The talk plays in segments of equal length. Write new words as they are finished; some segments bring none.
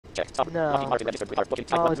No. Oh, Declan is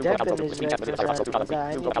representing that. I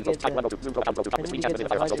need to get the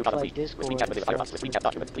budget flight Discord for us to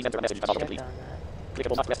check on that.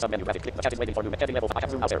 Clickable northwest submenu. Click the chat is waiting for movement. Heading level. I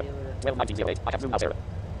have zoom out error. Well 1908. I have zoom out error.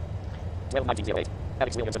 Well 1908.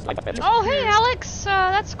 Alex Williamson's live adventure. Oh hey Alex,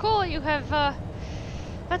 that's cool that you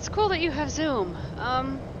have Zoom.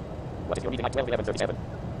 What is your meeting at 12:11:37?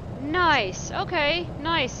 Nice. Okay,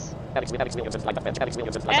 nice. Alex Williamson's live adventure. Alex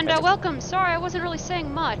Williamson's live And adventure. welcome. Sorry, I wasn't really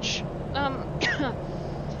saying much.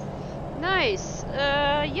 Nice.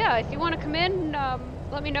 Yeah, if you want to come in,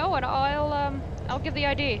 let me know and I'll give the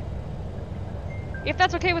ID. If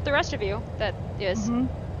that's okay with the rest of you, that is.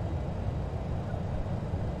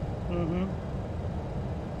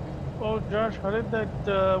 Oh, Josh, how did that,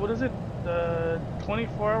 what is it, the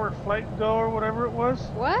 24-hour flight go or whatever it was?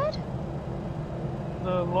 What?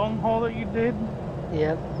 The long haul that you did?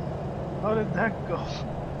 Yep. How did that go?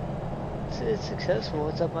 It's successful.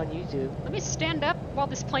 It's up on YouTube. Let me stand up while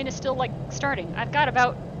this plane is still, like, starting. I've got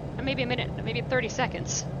about maybe a minute, maybe 30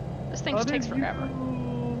 seconds. This thing just takes forever.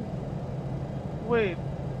 Wait,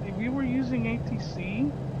 if you were using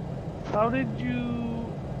ATC, how did you,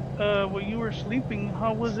 when you were sleeping,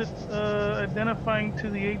 how was it identifying to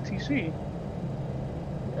the ATC?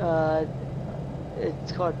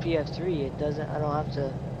 It's called PF3. It doesn't, I don't have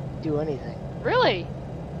to do anything. Really?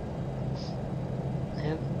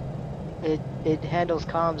 Yep. It handles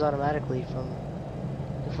comms automatically from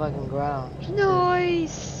the fucking ground.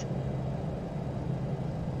 Nice!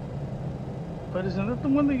 But isn't that the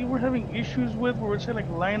one that you were having issues with, where it said like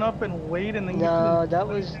line up and wait and then No, that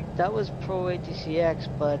was Pro ATCX,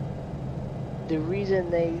 but the reason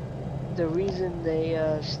they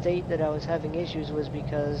state that I was having issues was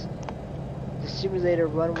because the simulator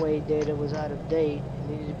runway data was out of date and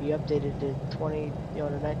needed to be updated to the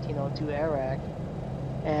 1902 Air Act.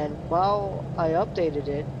 And while I updated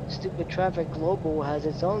it, stupid Traffic Global has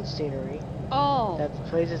its own scenery that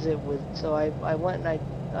replaces it with. So I went and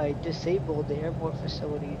I disabled the airport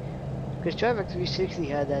facility, because Traffic 360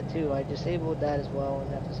 had that too. I disabled that as well in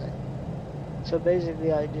FSA. So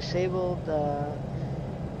basically I disabled the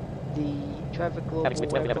Traffic Global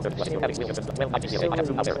airport facility,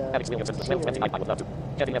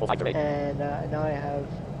 and now I have,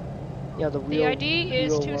 you know, the real. The ID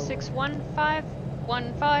is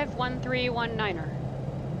 2615151319er.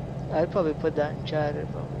 I'd probably put that in chat if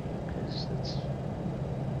I were you, because it's,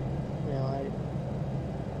 you know,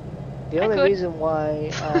 the only reason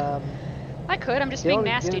why, I could. I'm just being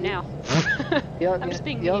nasty now. I'm just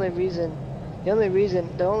being mean.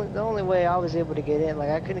 The only way I was able to get in, like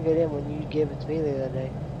I couldn't get in when you gave it to me the other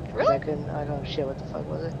day. Really? I couldn't. Shit. What the fuck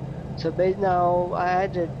was it? So now I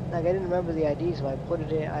had to, like, I didn't remember the ID, so I put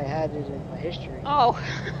it in. I had it in my history. Oh.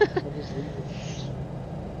 I just leave it.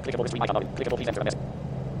 Clickable screen icon. Clickable please enter a message.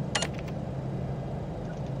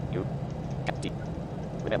 You.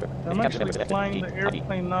 Remember. I'm actually flying the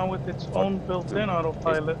airplane now with its own built-in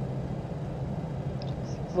autopilot.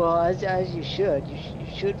 Well, as you should. You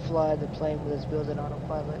should fly the plane with its built-in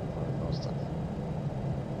autopilot for most of it.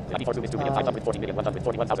 The ID for Zoom is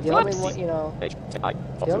 2,540,141,000. The only one, you know,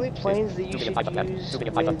 the only planes that you should use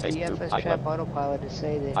with the FS Trap autopilot is,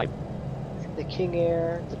 say, the King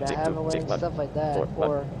Air, the de Havilland, stuff like that,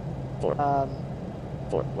 or the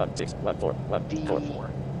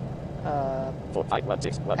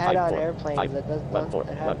add-on airplane that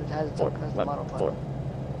has its own custom autopilot.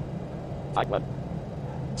 Like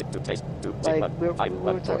we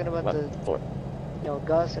were talking about the, you know,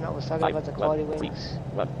 Gus, and I was talking about the Quality Wings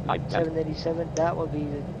 787.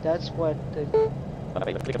 That's what the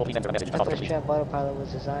FS Trap autopilot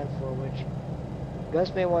was designed for, which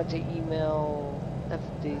Gus may want to email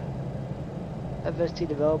the FST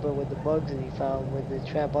developer with the bugs that he found with the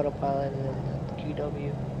Trap autopilot and the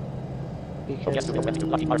QW, because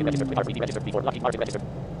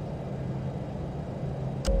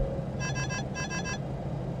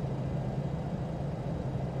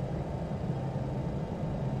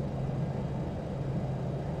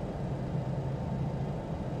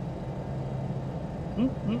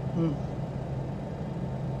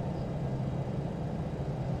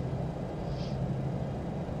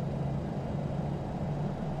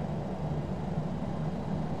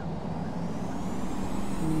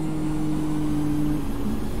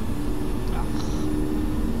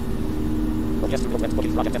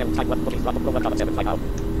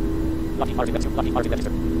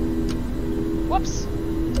Whoops.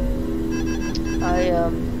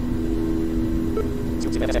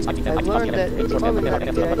 I've learned that it's probably not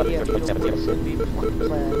a good idea for the woods to be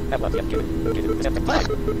planned.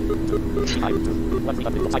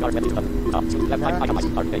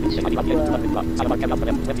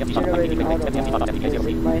 Generating auto because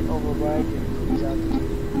it might override your cruise altitude.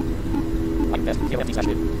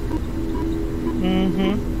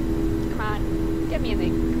 Mm-hmm. Come on, get me in the,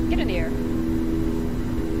 get in the air.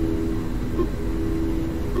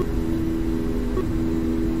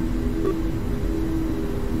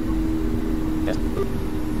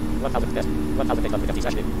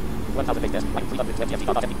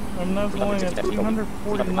 I'm now going at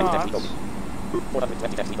 340 knots.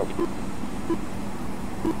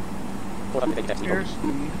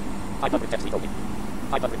 Airspeed.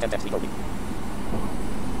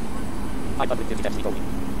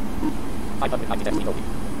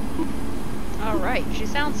 Alright, she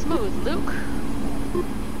sounds smooth. Luke?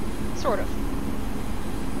 Sort of.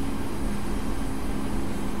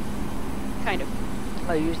 Kind of.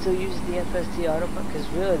 Oh, you still use the FST autopilot? Because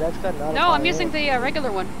really, that's got an autopilot. No, I'm using the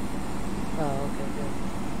regular one. Oh, okay, good.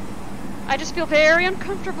 I just feel very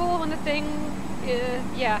uncomfortable when the thing,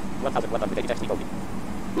 yeah. When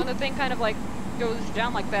the thing kind of like goes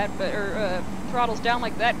down like that, but or throttles down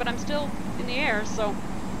like that, but I'm still in the air, so.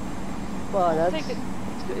 Well, I that's think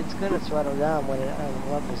it's gonna throttle down when it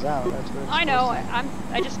levels out. That's what it's I know. supposed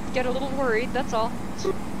to. I just get a little worried. That's all.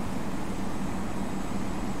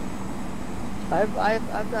 I've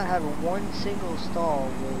not had one single stall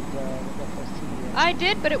with FST yet. I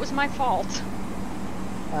did, but it was my fault.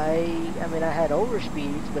 I mean, I had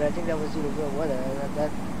overspeeds, but I think that was due to real weather.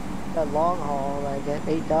 That long haul, like at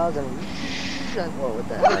 8,000. Whoa, what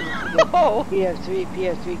the hell? Oh.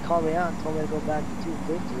 PF3 called me out and told me to go back to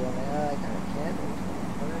 250. I'm like, I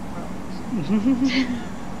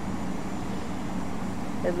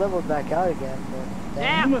can't. It leveled back out again,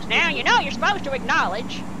 but Now you know you're supposed to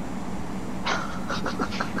acknowledge.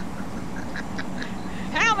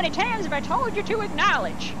 How many times have I told you to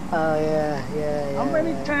acknowledge? Oh yeah. How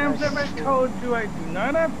many times have I told you I do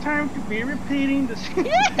not have time to be repeating the same?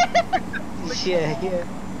 Yeah.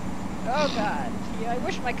 Oh god. Yeah, I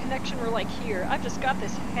wish my connection were like here. I've just got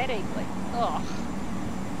this headache, like, ugh.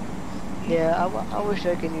 Yeah, I wish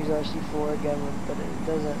I could use RC4 again, but it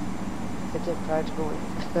doesn't. It's impractical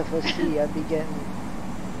with FSC. I'd be getting.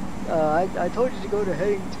 I told you to go to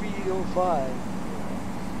heading 305.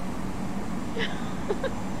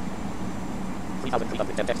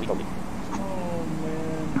 Oh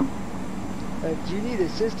man. Do you need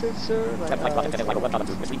assistance, sir? Like, I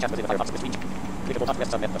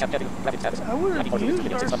would have used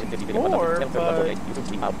RC4,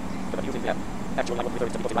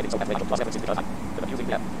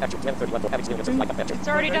 It's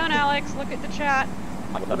already done, Alex. Look at the chat.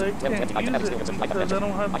 but I can't use it because I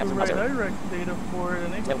don't have the right IREC data for it,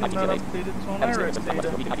 and it cannot update its own IREC data.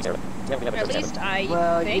 At least I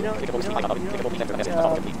well, think.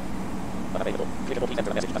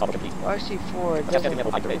 RC4 it doesn't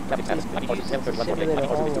simulator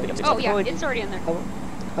only. Oh yeah, it's already in there.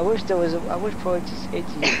 I wish there was. I wish Pro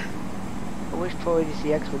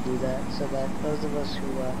ATCX would do that, so that those of us who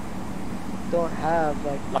don't have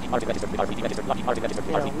like, we can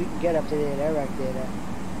get up-to-date IREC data,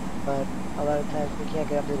 but a lot of times we can't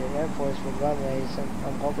get up-to-date airports with runways, and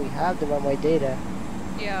what we have the runway data.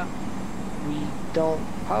 Yeah. We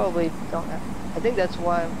probably don't. I think that's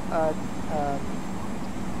why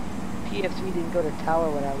PF3 didn't go to tower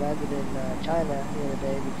when I landed in China the other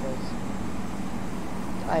day, because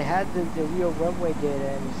I had the real runway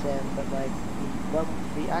data in the sim, but like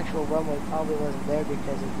the actual runway probably wasn't there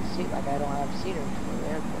because of the like I don't have scenery for the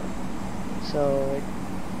airport. So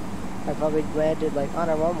I probably landed like on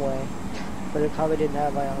a runway, but it probably didn't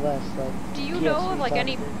have ILS. Like, do you know of like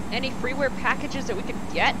any freeware packages that we could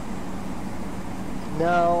get?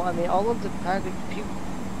 No, I mean all of the package people.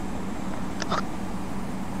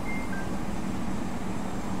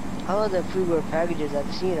 All of the freeware packages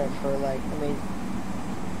I've seen are for like, I mean,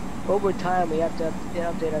 over time we have to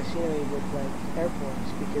update our scenery with like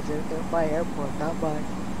airports, because they're by airport, not by,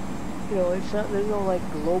 it's not, there's no like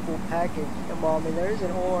global package. Well, I mean there is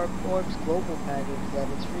an Orbs global package that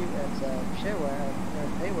it's free, it's shareware or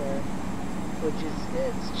payware, which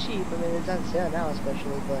it's cheap. I mean it's on sale now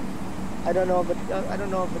especially, but I don't know if it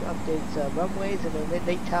updates runways. I mean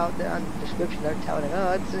they tout on the description, they're touting,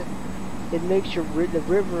 it makes the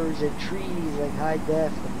rivers and trees like high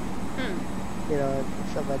def, and, and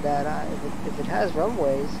stuff like that. If it has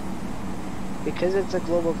runways, because it's a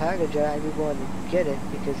global package, I'd be willing to get it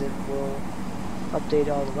because it will update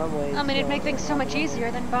all the runways. I mean, it'd make things so much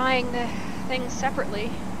easier than buying the things separately,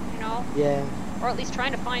 Yeah. Or at least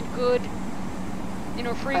trying to find good you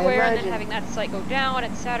know, freeware and then imagine- having that site go down,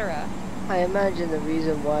 etc. I imagine the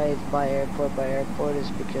reason why it's by airport is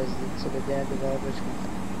because so the damn developers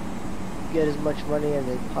can get as much money as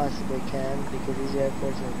they possibly can, because these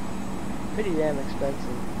airports are pretty damn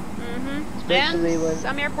expensive. Mm-hmm. Especially and when-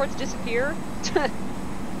 some airports disappear.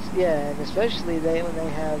 Yeah, and especially when they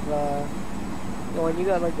have, you know, when you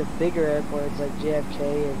got like the bigger airports like JFK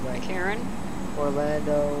and like Karen.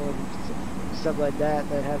 Orlando and stuff like that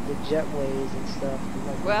have the jetways and stuff. And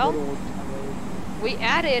like Well, the little jetways. We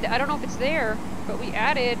added, I don't know if it's there, but we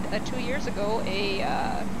added 2 years ago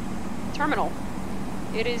a terminal.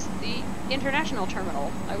 It is the international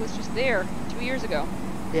terminal. I was just there 2 years ago.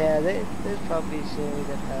 Yeah, there's probably a city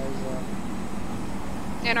that has.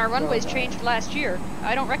 And our runways that. changed last year.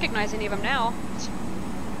 I don't recognize any of them now.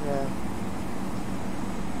 Yeah.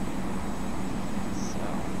 So,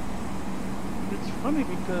 It's funny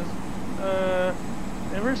because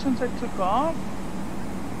ever since I took off,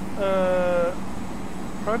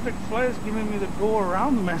 Project Fly is giving me the go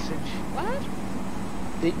around message. what?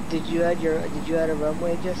 Did you add a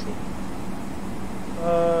runway, Jesse?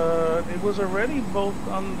 It was already both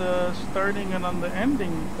on the starting and on the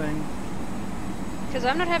ending thing. Because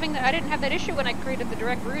I'm not having that. I didn't have that issue when I created the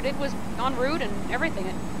direct route. It was en route and everything.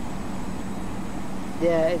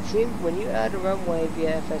 Yeah, it seemed when you add a runway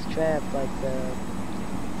via FS Trap, like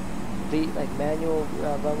the manual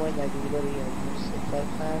runway, like you literally use a flight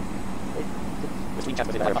plan, Between chat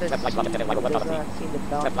it within does does not seem to balance. not seem to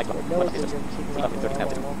balance. It knows that you're keeping up the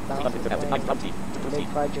level, it won't balance the plane, make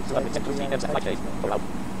projects like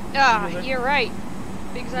Ah, you're right.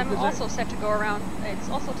 Because I'm Because also set to go around. It's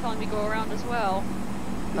also telling me go around as well.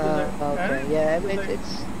 okay, yeah, I mean,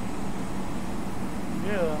 it's.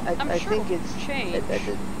 Yeah. I'm I sure think it'll it's change.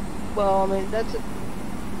 well, I mean, that's a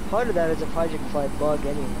part of that is a Project Fly bug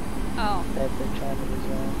anyway Oh. that they're trying to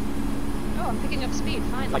resolve. Oh, I'm picking up speed,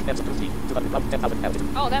 finally. Like to proceed to 10,000 altitude.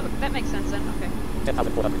 Oh, that makes sense then. Okay.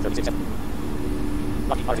 10,436.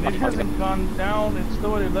 Lucky And it hasn't gone down. It's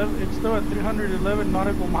still at 11. It's still at 311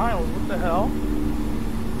 nautical miles. What the hell?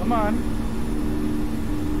 Come on.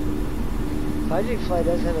 Project Fly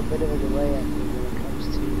does have a bit of a delay, I think, when it comes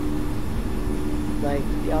to like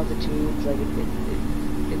the altitudes. Like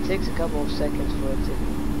it takes a couple of seconds for it to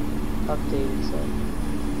update itself.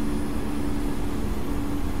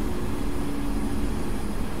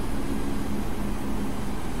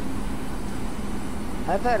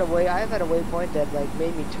 I've had a waypoint that like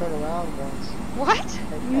made me turn around once, What?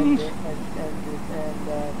 and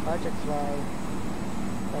Project Fly,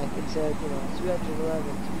 like it said, you know, 311,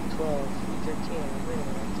 312, 313. I'm like, wait a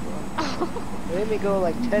minute, that's wrong. It made me go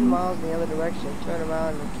like 10 miles in the other direction, turn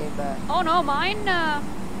around, and it came back. Oh no, mine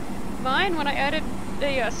when I added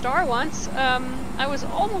a star once, I was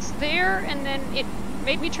almost there, and then it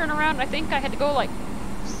made me turn around. I think I had to go like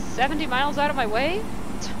 70 miles out of my way.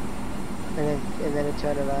 And then it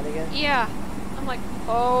turned around again. Yeah. I'm like,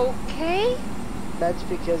 okay. That's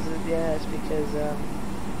because it's because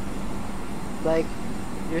like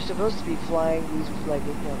you're supposed to be flying these like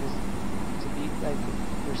you know this, to be like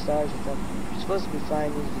your stars and stuff. You're supposed to be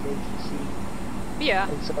flying these with ATC. Yeah.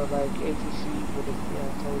 And so like ATC would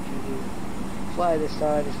have told you to fly the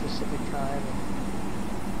star at a specific time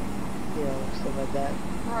and stuff like that.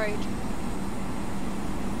 Right.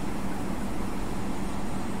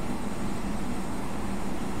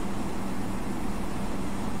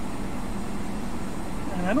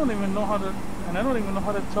 And I don't even know how to. And I don't even know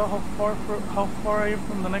how to tell how far I am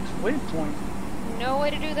from the next waypoint. No way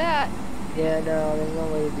to do that. Yeah, no, there's no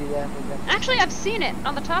way to do that with them. Actually, I've seen it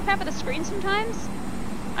on the top half of the screen sometimes.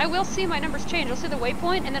 I will see my numbers change. I'll see the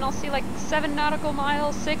waypoint, and then I'll see like 7 nautical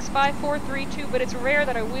miles, 6, 5, 4, 3, 2. But it's rare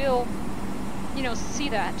that I will, see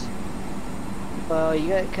that. Well, you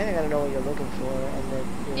kind of gotta know what you're looking for, and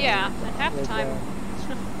then Yeah, and half the time.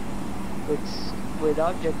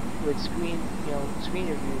 with screen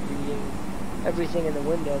review reading everything in the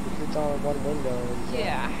window because it's all in one window.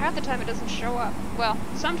 Yeah, half the time it doesn't show up. Well,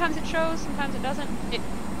 sometimes it shows, sometimes it doesn't.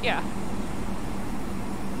 Yeah.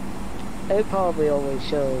 It probably always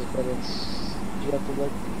shows, but it's you have to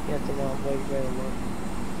look. You have to know where to look.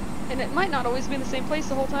 And it might not always be in the same place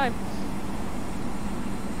the whole time.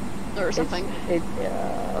 Or something.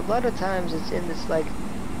 A lot of times it's in this like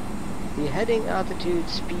the heading, altitude,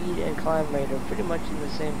 speed, and climb rate are pretty much in the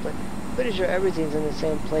same place. Pretty sure everything's in the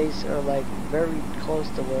same place or like very close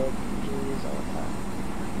to where it usually is all the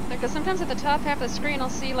time. Because sometimes at the top half of the screen I'll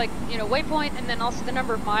see like, waypoint, and then I'll see the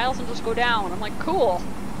number of miles and just go down. I'm like, cool.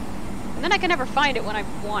 And then I can never find it when I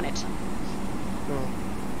want it.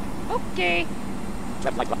 Okay.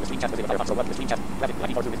 Traffic light block, the screen chat within Firefox, or what the screen chat, traffic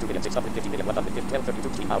 94 to 2 million, 650 million, 150,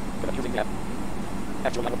 1232 steam out, with using that.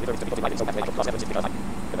 Actual level 30 to be divided so that way I plus 7 because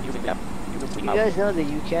I'm using that. You guys know that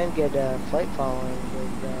you can get flight following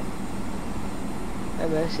with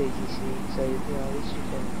MSATC, so you know at least you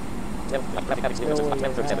can. Well, traffic having zero,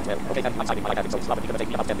 1237, 12. Okay, I'm signing my habit, so it's probably going to take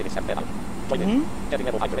me about 10 minutes. Join in. Getting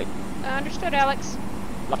level 5 today. Understood, Alex.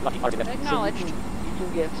 Lucky party left. Acknowledged. So you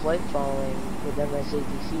can get flight following with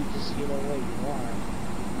MSATC just so you know where you are.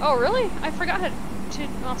 Oh, really? I forgot how to.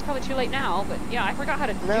 Well, it's probably too late now, but yeah, I forgot how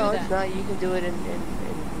to do that. No, it's not. You can do it in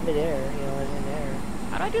mid-air, you know, in air.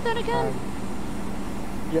 How do I do that again?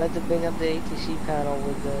 You have to bring up the ATC panel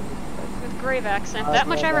with the With grave accent. That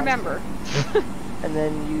much I remember. and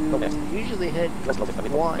then you usually hit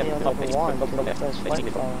one, you know, number 1 to press flight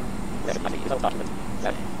following.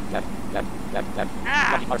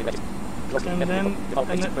 Ah! And then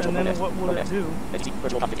what will it do? It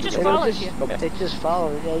just follows you. It just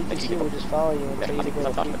follows. Yeah, ATC will just follow you until you go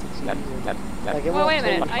to ATC. Like Well, wait a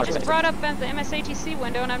minute. I just brought up the MSATC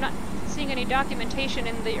window, and I'm not seeing any documentation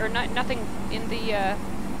in the, or nothing in the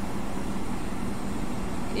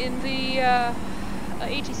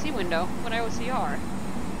ATC window when I OCR.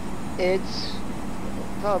 It's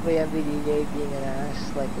probably MVDA being an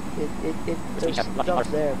ass. Like there's stuff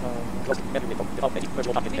there probably. Let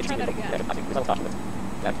me try that again.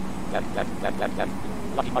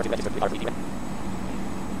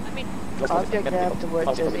 I mean, Object have to where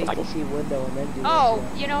it says ATC window and then do oh,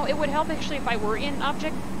 this, you know, it would help actually if I were in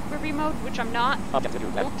object review mode, which I'm not.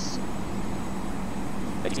 Oops.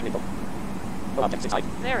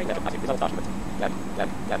 There we go.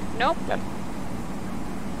 Nope.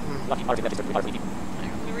 Let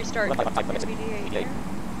me restart NVDA here.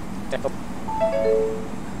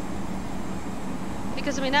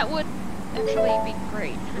 Because, I mean, that would actually be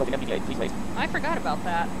great. I forgot about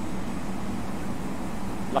that.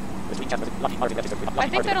 I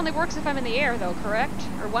think that only works if I'm in the air, though, correct?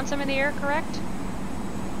 Or once I'm in the air, correct?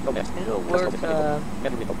 It'll work,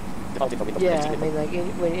 yeah, I mean, like,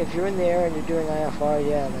 if you're in the air and you're doing IFR,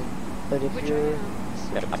 yeah, like, but if you're,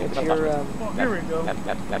 Well, here we go.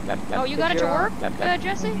 Oh, you got it to work,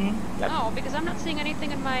 Jesse? Mm-hmm. Oh, because I'm not seeing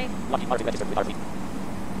anything in my...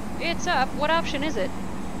 It's up. What option is it?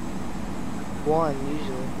 1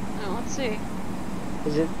 usually. Oh, let's see.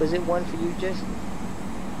 Was it 1 for you, Jesse?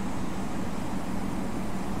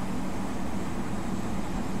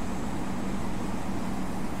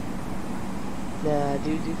 Nah,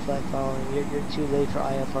 do flight following. You're too late for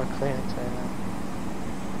IFR clearance right now.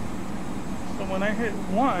 So when I hit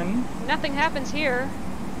 1, Nothing happens here.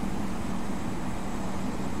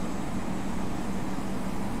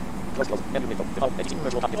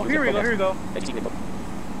 oh, here we go.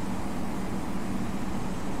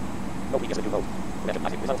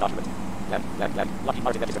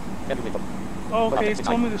 Okay, it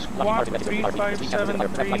told me to squawk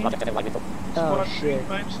 3573. Oh Squawk shit.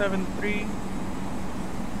 3573.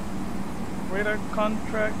 Radar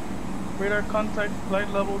contact flight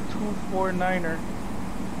level 249er.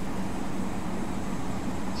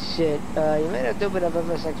 Shit. You might have to open up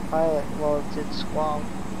FSX pilot while it's in squawk.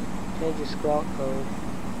 Change your squawk code.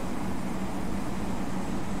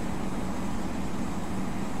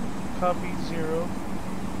 Copy 0.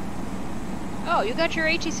 Oh, you got your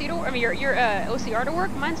ATC to work? I mean, your OCR to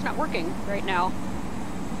work? Mine's not working right now.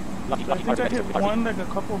 So I think I hit 1 like a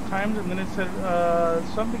couple of times, and then it said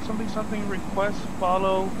something request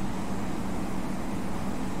follow.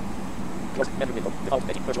 Oh,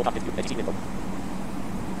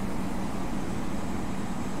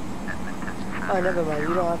 never mind.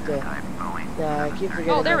 You don't have to. Nah, I keep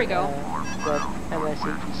forgetting. Oh, there we go. That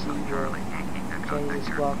MSATC will change the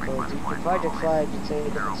squawk code. The project flag should say a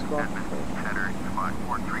different squawk code.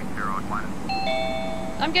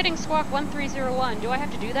 I'm getting squawk 1301. Do I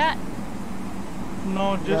have to do that?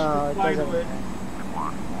 No, just No, it reply to doesn't. it.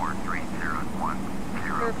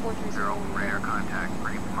 Or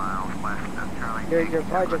 4301. Your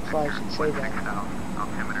project flag should say that.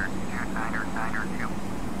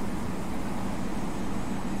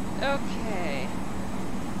 Okay.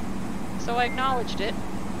 So I acknowledged it.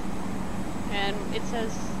 And it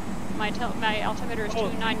says my altimeter is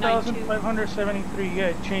 2992. 2,573. Yeah,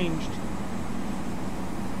 it changed.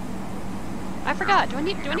 I forgot. Do I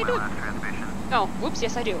need to... Oh, whoops,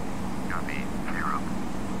 yes I do.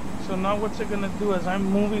 So now what's it gonna do? As I'm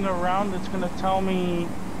moving around, it's gonna tell me.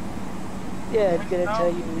 Yeah, it's gonna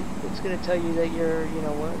tell you. It's gonna tell you that you're, you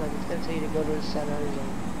know what? Like it's gonna tell you to go to the centers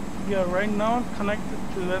and. Yeah, right now I'm connected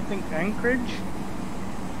to, I think, Anchorage.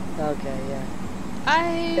 Okay, yeah.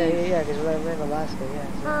 I... Yeah, because we're in Alaska, yeah.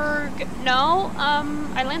 No,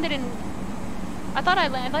 I landed in... I thought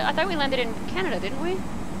we landed in Canada, didn't we?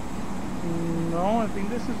 No, No, I think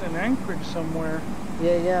this is in Anchorage somewhere.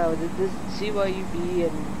 Yeah. This CYUB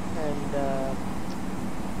and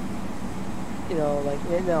you know, like,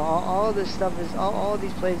 you know, all this stuff is all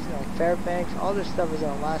these places like Fairbanks. All this stuff is in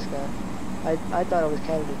Alaska. I thought it was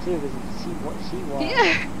Canada too because it's seawater.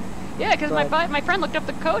 Yeah. Yeah, because my friend looked up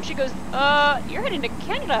the code. She goes, you're heading to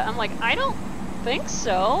Canada. I'm like, I don't think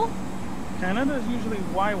so. Canada is usually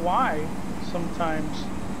YY sometimes.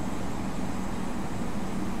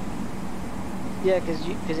 Yeah,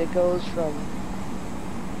 because it goes from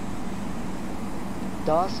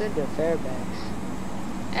Dawson to Fairbanks.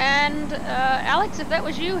 And Alex, if that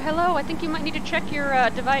was you, hello. I think you might need to check your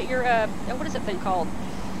what is that thing called?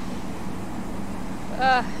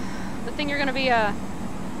 The thing you're going to be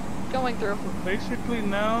going through. Basically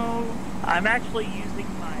now, I'm actually using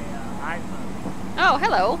my iPhone. Oh,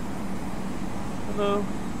 hello. hello.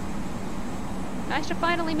 Nice to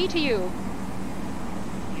finally meet you.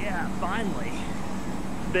 Yeah, finally.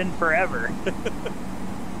 It's been forever.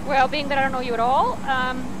 Well, being that I don't know you at all,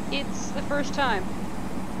 it's the first time.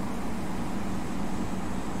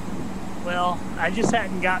 Well, I just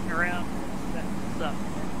hadn't gotten around to setting this up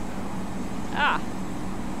yet. Ah.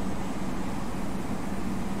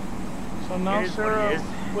 So now, Here's what Sarah, it is.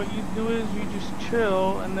 what you do is you just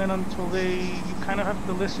chill, and then until you kind of have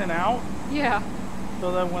to listen out, Yeah.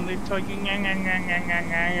 so that when they tell you, you can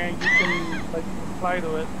like reply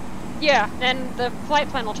to it. Yeah, and the flight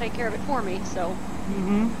plan will take care of it for me, so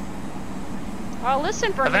I'll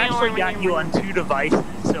listen for I've now. actually got you on 2 devices,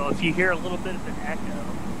 so if you hear a little bit of an echo.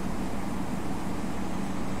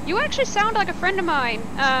 You actually sound like a friend of mine.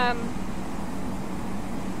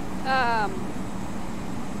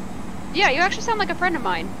 Yeah, you actually sound like a friend of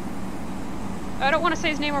mine. I don't want to say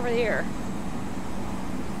his name over the air.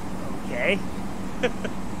 Okay.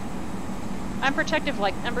 I'm protective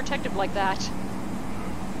like that.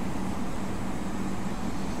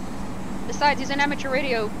 Besides, he's an amateur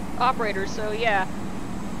radio operator, so yeah.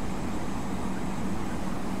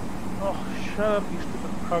 Oh, shut up, you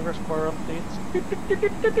stupid progress bar updates. I'm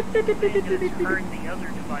going to turn the other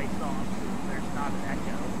device off so there's not an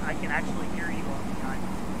echo. I can actually hear you on the iPhone.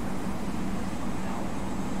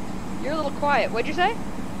 You're a little quiet. What'd you say?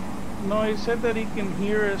 No, he said that he can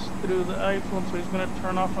hear us through the iPhone, so he's going to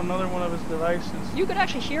turn off another one of his devices. You could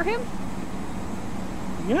actually hear him?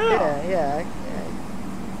 Yeah.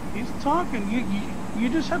 He's talking. You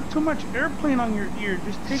just have too much airplane on your ear.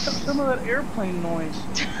 Just take up some of that airplane noise.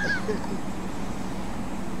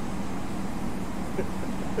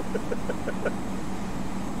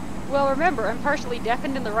 Well, remember, I'm partially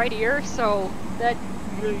deafened in the right ear, so that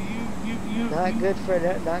Not good for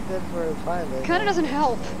a pilot. kind of doesn't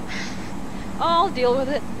help. I'll deal with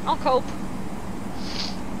it. I'll cope.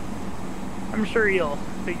 I'm sure you'll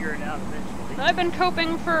figure it out eventually. I've been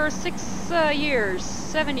coping for 7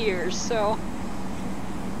 years, so.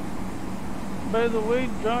 By the way,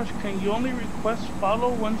 Josh, can you only request follow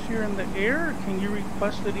once you're in the air, or can you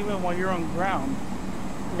request it even while you're on ground?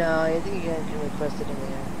 No, I think you can request it in the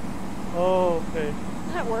air. Oh, okay.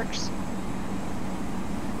 That works.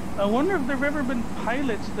 I wonder if there have ever been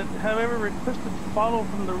pilots that have ever requested follow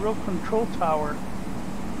from the real control tower.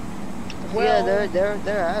 Yeah, there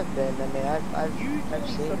have been. I mean, I've Usually,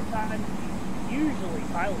 seen it. sometimes, usually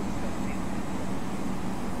pilots don't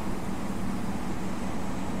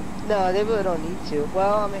do No, they really don't need to.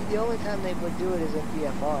 Well, I mean, the only time they would do it is in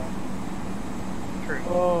VFR. it. True.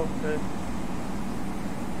 Oh, okay.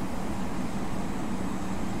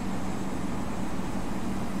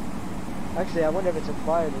 Actually, I wonder if it's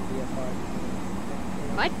required in VFR.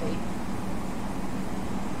 Might be.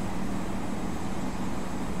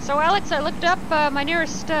 So, Alex, I looked up my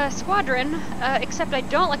nearest squadron, except I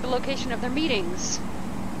don't like the location of their meetings.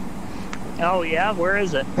 Oh, yeah? Where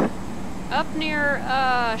is it? Up near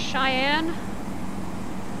Cheyenne,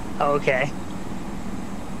 Okay.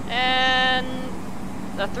 and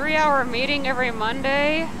a 3-hour meeting every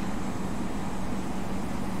Monday.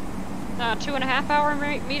 2.5-hour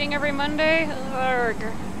meeting every Monday.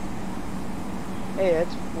 Urgh. Hey,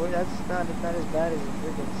 that's not as bad as a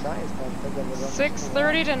freaking science class.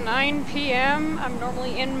 6:30 to 9 p.m. I'm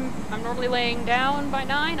normally laying down by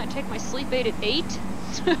 9. I take my sleep aid at 8.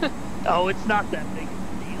 Oh, it's not that big of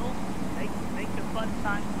a deal. Make a fun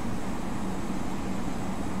time.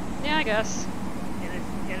 Yeah, I guess. And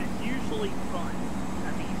it's usually fun.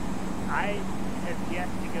 I mean, I have yet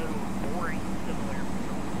to go to a boring civil air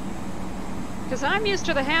patrol. Because I'm used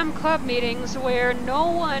to the ham club meetings where no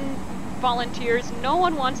one volunteers, no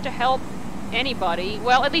one wants to help anybody.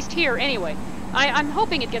 Well, at least here, anyway. I'm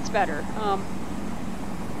hoping it gets better.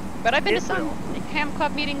 But I've been to some ham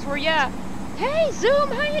club meetings where, yeah, Hey,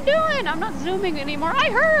 Zoom, how you doing? I'm not zooming anymore.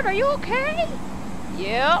 I heard. Are you okay?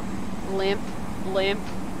 Yep. Limp, limp.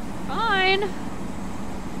 Fine.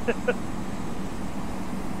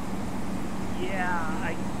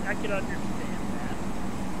 Yeah, I can understand that.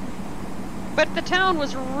 But the town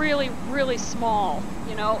was really, really small.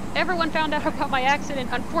 You know, everyone found out about my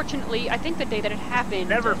accident. Unfortunately, I think the day that it happened.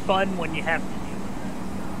 Never fun when you have to deal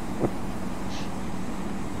with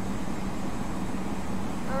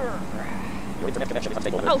that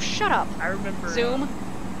stuff. Oh, shut up. I remember Zoom.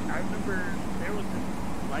 I remember there was this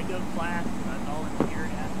Lego class that I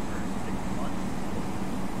volunteered at for 6 months.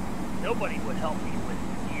 Nobody would help me with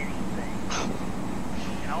anything.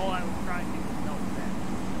 And all I was trying to do was help them.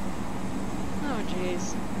 Oh,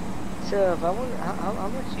 jeez. So if I want, how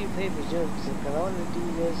much do you pay for Zoom? Because I want to do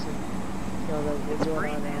this and, you know, like they're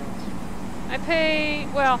doing on I pay,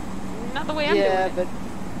 well, not the way I'm doing yeah, it. but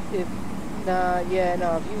if, if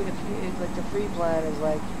you, like the free plan is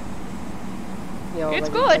like, you know, It's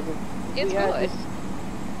like, good. Like It's good.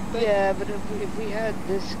 But yeah, but if we had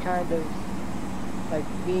this kind of, like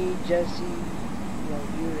me, Jesse, you know,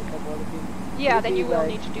 you and a couple other people. Yeah, it'd then be you will like-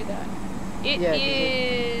 need to do that. It Yeah,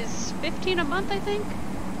 is 15 a month, I think.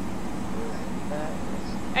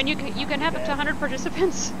 And you can have up to 100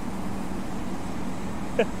 participants.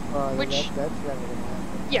 Well, Which- that's never gonna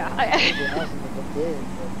happen. Yeah. It'd be awesome if it did,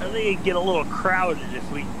 but- I think it'd get a little crowded if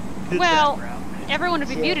we did Well, that route. Everyone would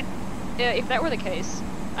be Yeah. muted if that were the case.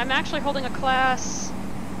 I'm actually holding a class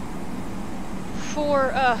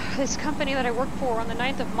for this company that I work for on the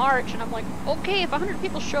 9th of March, and I'm like, okay, if 100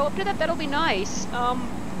 people show up to that, that'll be nice.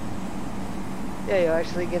 Yeah, you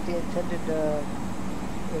actually get the intended,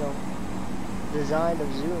 you know, design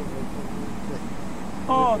of Zoom.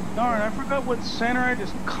 Oh, darn, I forgot what center I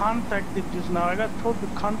just contacted just now. I got told to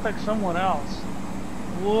contact someone else.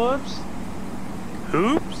 Whoops.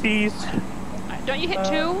 Oopsies. Don't you hit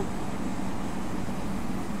 2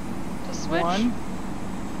 to switch? 1.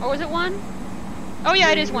 Or was it 1? Oh yeah,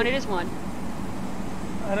 Yeah, it is you 1. did. It is 1.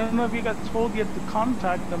 I don't know if you got told yet to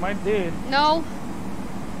contact them. I did. No,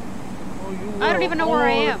 Oh, you will. I don't even know where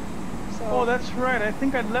I am. So. Oh, that's right. I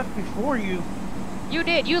think I left before you. You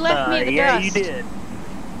did. You left me in the yeah, dust. you did.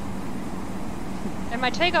 And my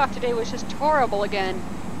takeoff today was just horrible again.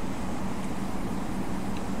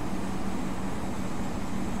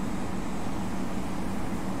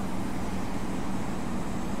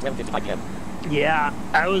 Yeah,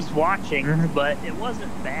 I was watching, but it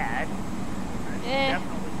wasn't bad. I've Eh.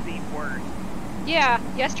 definitely seen worse. Yeah,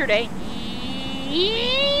 yesterday.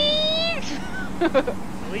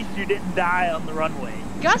 At least you didn't die on the runway.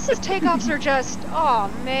 Gus's takeoffs are just, oh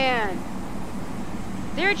man.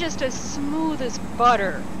 They're just as smooth as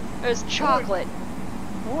butter, as chocolate.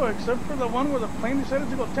 Oh, except for the one where the plane decided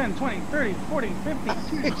to go 10, 20, 30, 40, 50,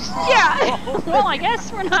 Yeah, well, I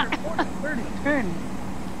guess we're not. 40, 30, 10.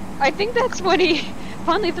 I think that's when he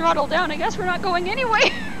finally throttled down. I guess we're not going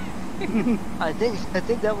anyway. I think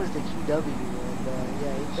that was the QW, and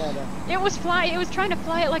yeah, he got a. It was trying to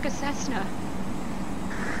fly it like a Cessna.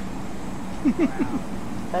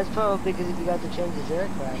 That's probably because he got to change his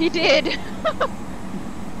aircraft. He did.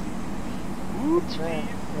 That's right.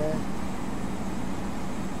 Yeah.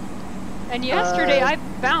 And yesterday I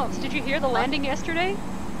bounced. Did you hear the landing yesterday?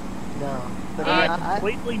 No, but I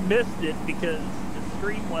completely missed it because the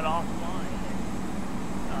stream went offline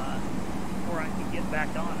before I could get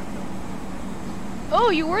back on it. Oh,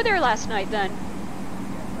 you were there last night then.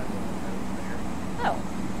 I was there. Oh.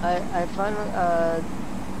 I finally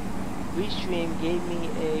Restream gave me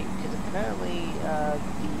because apparently the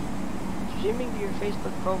streaming to your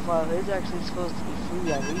Facebook profile is actually supposed to be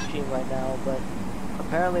free on Restream right now, but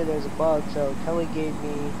apparently there's a bug. So Kelly gave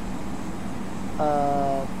me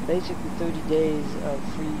basically 30 days of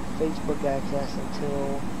free Facebook access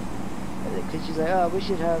until, because she's like, oh, we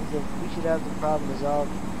should have the problem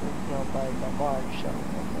resolved, you know, by March. So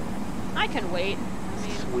okay. I can wait. I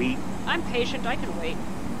mean, Sweet. I'm patient. I can wait.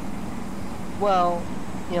 Well,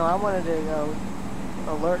 you know, I wanted to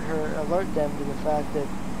alert them to the fact that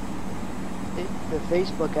the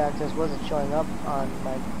Facebook access wasn't showing up on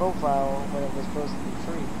my profile when it was supposed to be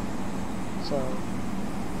free. So,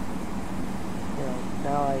 you know,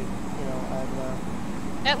 now I'm.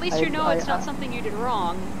 At least you know it's not something you did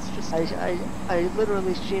wrong. It's just. I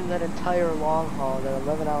literally streamed that entire long haul, that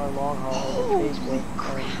 11-hour long haul over Facebook,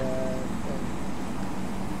 and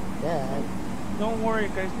yeah. Don't worry,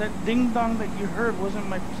 guys. That ding dong that you heard wasn't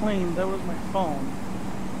my plane. That was my phone.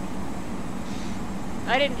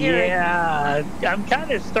 I didn't hear it. Yeah, I'm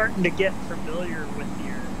kind of starting to get familiar with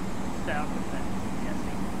your sound effects, I'm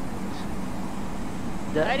guessing.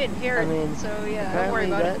 I didn't hear it, I mean, so yeah, don't worry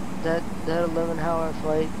about apparently it. that 11-hour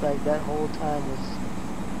flight, like that whole time was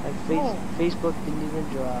like Facebook didn't even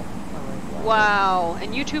drop. I'm like, Wow,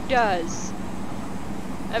 and YouTube does.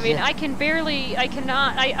 I mean, Yeah. I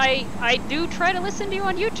cannot, I do try to listen to you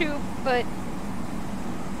on YouTube, but,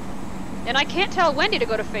 and I can't tell Wendy to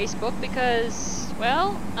go to Facebook because,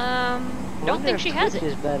 well, don't think she has Twitch it.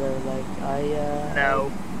 is better. Like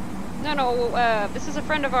No. No, this is a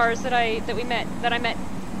friend of ours that I met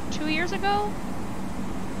 2 years ago.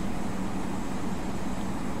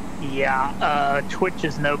 Yeah, Twitch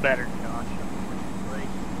is no better, Josh. Unfortunately.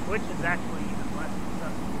 Twitch is actually even less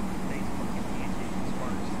successful than Facebook and YouTube as far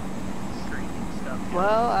as streaming stuff goes.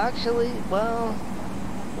 Well, actually,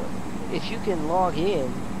 if you can log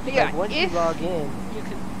in, Yeah, like once you if log in, you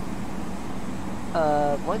can.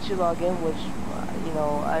 once you log in, which you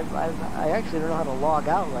know, I actually don't know how to log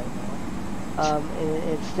out right now. And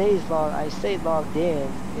it stays logged. I stay logged in.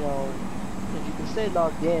 You know, if you can stay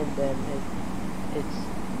logged in, then it's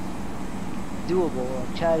doable.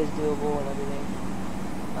 Like chat is doable and everything.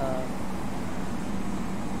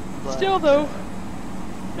 But, Still though,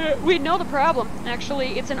 we know the problem.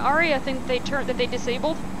 Actually, it's an ARIA thing that they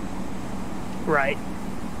disabled. Right.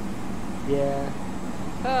 Yeah.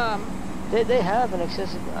 They have an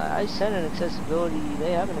accessibility. I sent an accessibility.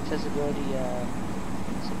 They have an accessibility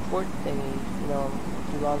support thingy. You know,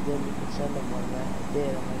 if you logged in, you can send them one. I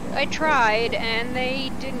did. I'm like, I tried, and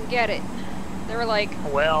they didn't get it. They were like,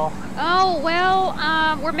 Well, "Oh well,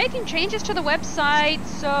 we're making changes to the website,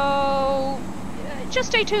 so just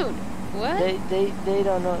stay tuned." What? They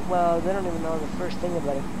don't know. Well, they don't even know the first thing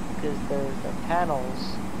about it because their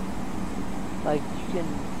panels. Like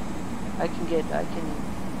I can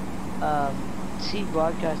see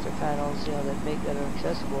broadcaster panels, you know, that are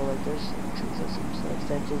accessible. Like there's some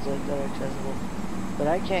extensions that are accessible, but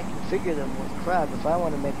I can't configure them with crap. If I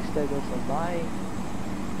want to make a schedule for my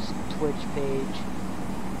Twitch page,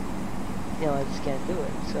 you know, I just can't do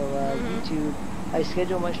it. So YouTube, I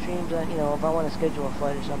schedule my streams on, you know, if I want to schedule a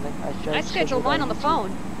flight or something, I schedule mine on the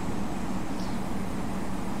phone.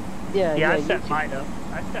 Yeah, yeah, I YouTube. set mine up.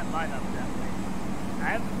 I set mine up that way. I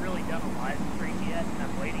haven't really done a live stream yet, and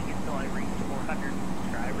I'm waiting until I reach 400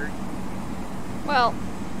 subscribers. Well,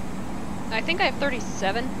 I think I have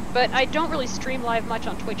 37, but I don't really stream live much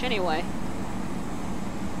on Twitch anyway.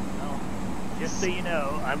 Well, just so you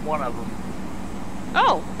know, I'm one of them.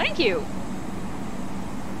 Oh, thank you.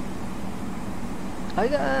 I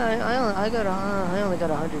only got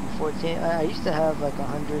 114. I used to have like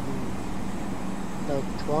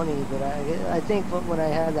 120, but I think when I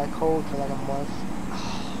had that cold for like a month,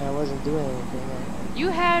 and I wasn't doing anything. You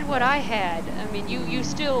had what I had. I mean, you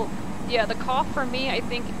still, yeah. The cough for me, I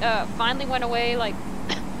think, finally went away like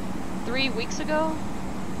 3 weeks ago.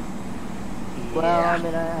 Well, Yeah. I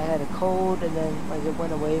mean, I had a cold, and then like it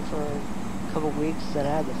went away for a couple weeks. Then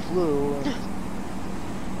I had the flu. And,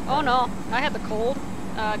 Oh no, I had the cold.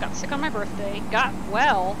 Got sick on my birthday. Got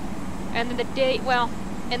well, and then the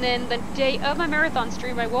day of my marathon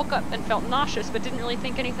stream, I woke up and felt nauseous, but didn't really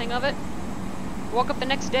think anything of it. Woke up the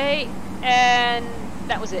next day, and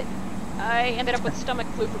that was it. I ended up with stomach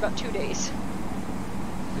flu for about 2 days.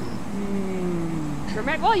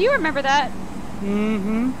 Well, you remember that.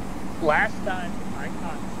 Mm-hmm. Last time I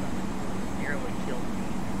caught stomach flu, it nearly killed me.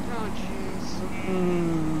 Oh jeez.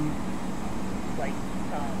 Like,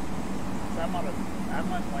 I'm on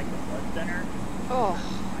like a blood center. Oh.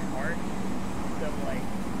 My heart. So like,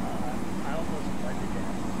 I almost bled to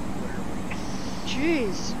death, literally.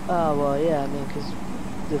 Jeez. Oh well, yeah. I mean, because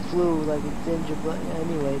the flu, like, it thins your blood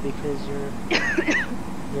anyway, because you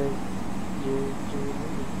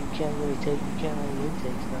can't really intake stuff. You can't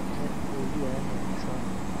really do anything. So.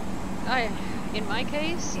 In my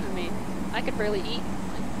case, I mean, I could barely eat.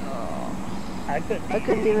 Oh. I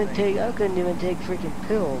couldn't even take freaking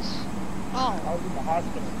pills. I was in the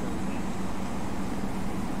hospital for a week.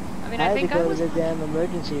 I mean, I I had think to I go was. to the damn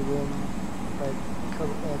emergency room like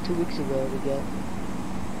 2 weeks ago to get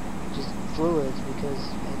just fluids because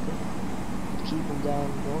I couldn't keep them down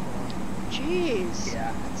normally. Jeez.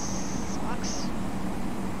 Yeah. That sucks.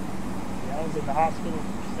 Yeah, I was in the hospital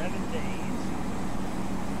for 7 days.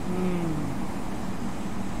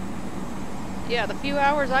 Yeah, the few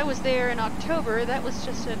hours I was there in October, that was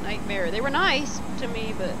just a nightmare. They were nice to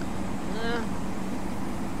me, but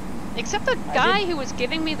except the guy who was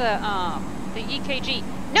giving me the EKG.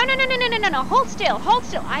 No, hold still.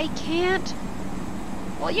 I can't.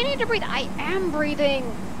 Well, you need to breathe. I am breathing.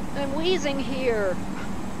 I'm wheezing here.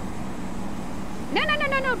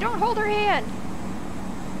 No, don't hold her hand.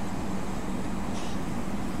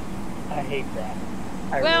 I hate that.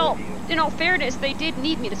 Well, really do. in all fairness, they did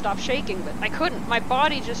need me to stop shaking, but I couldn't. My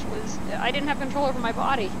body just was... I didn't have control over my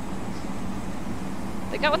body.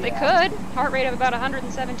 They got what they could. Heart rate of about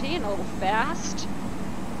 117, a little fast.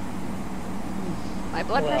 My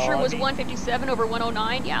blood pressure was 157 over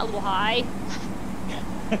 109. Yeah, a little high.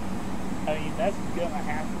 I mean, that's gonna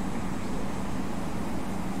happen.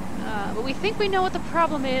 But we think we know what the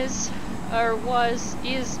problem is, or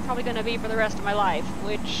is probably going to be for the rest of my life,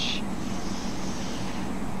 which...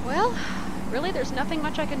 Well, really, there's nothing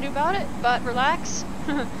much I can do about it, but relax.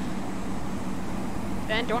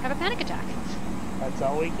 And don't have a panic attack. That's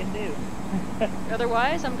all we can do.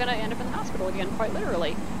 Otherwise, I'm going to end up in the hospital again, quite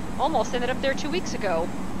literally. Almost ended up there 2 weeks ago.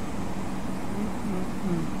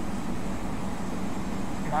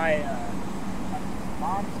 My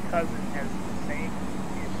mom's cousin has the same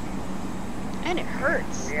issue. And it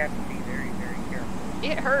hurts. We have to be very, very careful.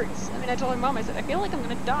 It hurts. I mean, I told her mom, I said, I feel like I'm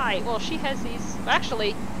going to die. Well, she has these...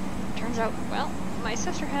 Actually, turns out, well, my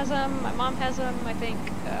sister has them, my mom has them, I think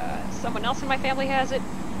someone else in my family has it.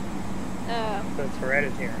 So it's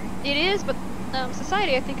hereditary. It is, but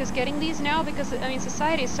society, I think, is getting these now because, I mean,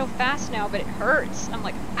 society is so fast now, but it hurts. I'm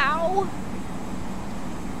like, ow!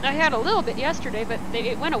 I had a little bit yesterday, but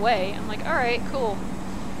it went away. I'm like, alright, cool.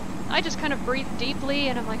 I just kind of breathed deeply,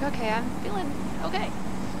 and I'm like, okay, I'm feeling okay.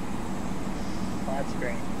 Well, that's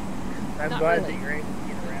great. I'm Not glad really. that you're able to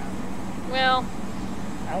get around. Well,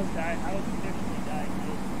 I was officially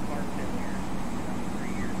diagnosed with heart failure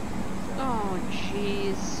 3 years ago. So. oh,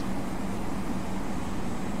 jeez.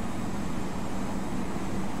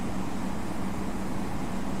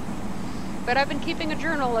 But I've been keeping a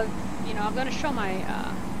journal of, you know, I'm going to show my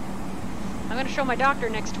doctor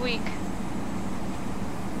next week.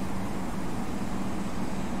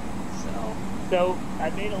 So I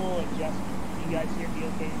made a little adjustment. Can you guys hear me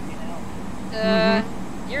okay with me now?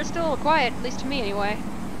 You're still quiet, at least to me anyway.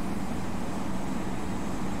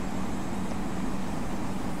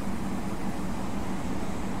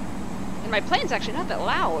 And my plane's actually not that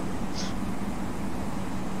loud.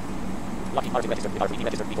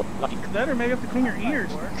 That or maybe you have to clean your ears.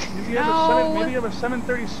 Maybe you have a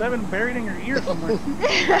 737 buried in your ear somewhere.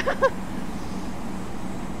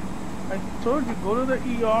 I told you, go to the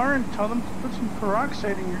ER and tell them to put some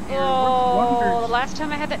peroxide in your ear. Oh, the last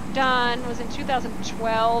time I had that done was in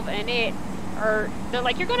 2012, and it hurt. They're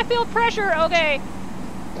like, you're gonna feel pressure, okay.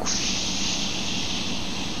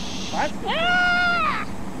 That's Ah!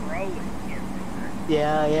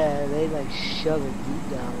 Yeah, they like shove it deep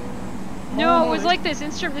down there. No, it was like this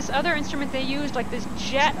other instrument they used, like this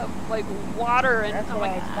jet of like water, and That's I'm what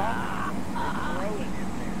like, I was talking about.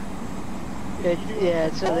 They throw it in there. Yeah,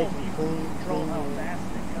 it's so they can Control how clean fast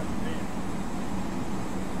it comes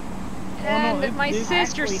in. and my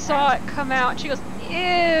sister saw it come out, and she goes,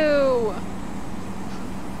 ew.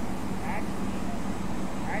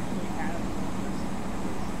 Actually have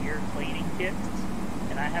those ear cleaning kits,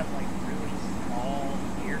 and I have like really small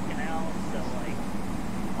ear canals, so like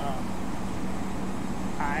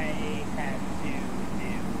I had to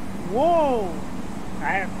do. Whoa! I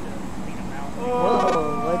have to clean them out.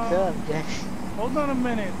 Whoa, what's up, Jack? Hold on a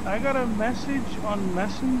minute. I got a message on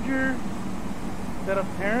Messenger that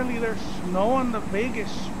apparently there's snow on the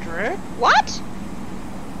Vegas Strip. What?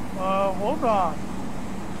 Hold on.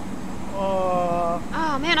 Oh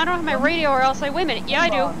man, I don't have my radio, or else wait a minute. Yeah, I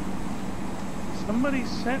do. on. Somebody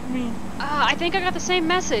sent me. I think I got the same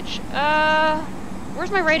message.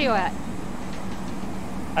 Where's my radio at?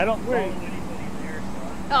 I don't follow Wait. anybody there, so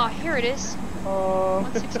Oh, here it is. Uh,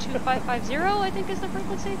 162550, I think is the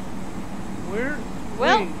frequency. Where?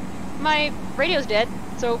 Well, wait, my radio's dead,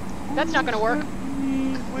 so that's not gonna work. Wait,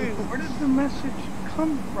 where did the message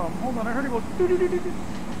come from? Hold on, I heard it go. doo-doo-doo-doo-doo.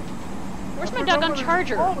 Where's I my forgot doggone what it-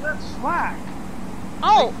 charger? Oh, that's Slack.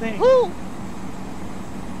 Oh, I think. who,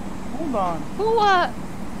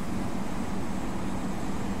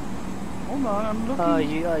 Hold on, I'm looking. Oh,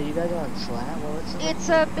 you guys are on Slack? Well, what's up? it's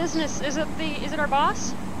a business, is it our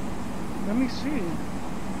boss? Let me see.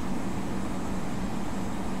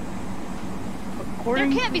 There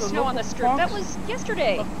According can't to be the snow on the local strip, that Fox- was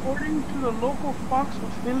yesterday. According to the local Fox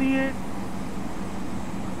affiliate,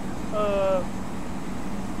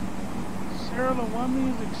 Sarah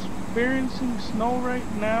Lawami is experiencing snow right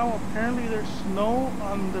now. Apparently there's snow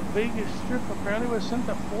on the Vegas Strip. Apparently it was sent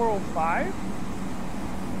at 4:05.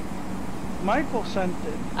 Michael sent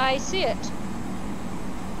it. I see it.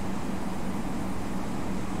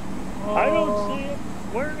 I don't see it.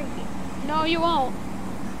 Where is it? No, you won't.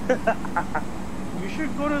 You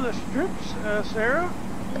should go to the strips, Sarah.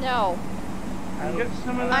 No. And get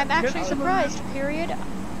some of that. I'm get actually some of that- surprised, period. I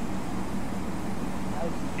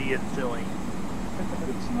was being silly.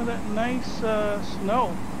 Get some of that nice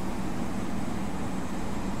snow.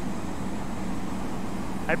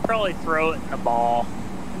 I'd probably throw it in a ball.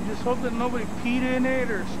 And just hope that nobody peed in it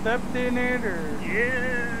or stepped in it or...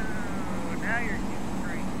 Yeah, now you're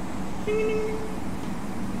getting great.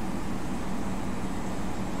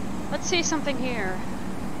 Let's see something here.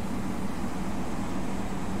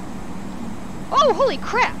 Oh, holy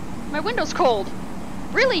crap! My window's cold.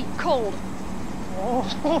 Really cold. Oh.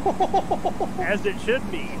 As it should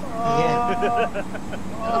be.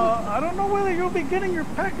 I don't know whether you'll be getting your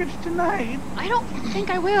package tonight. I don't think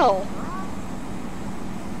I will.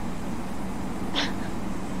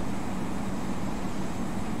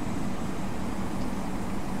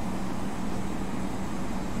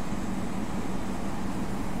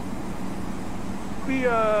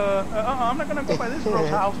 I'm not gonna go by this girl's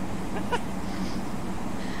house.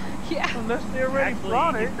 Yeah. Unless they already Actually,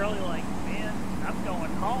 brought it. you're probably like, man, I'm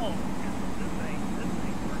going home. This ain't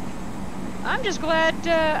working. I'm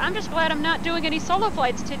just glad I'm not doing any solo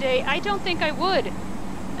flights today. I don't think I would.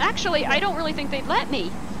 Actually, I don't really think they'd let me.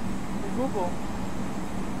 Hey, Google.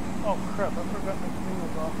 Oh crap! I forgot my thing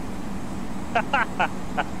was off.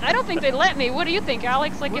 I don't think they'd let me. What do you think,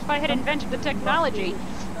 Alex? Like if I had invented the technology.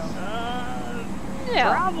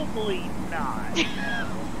 Yeah. Probably not. No.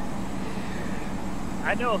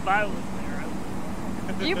 I know if I was there, I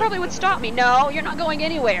would. You probably would stop me. No, you're not going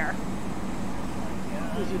anywhere.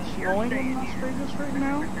 Is it snowing in Las Vegas right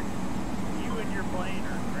now? You and your plane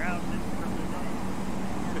are grounded for the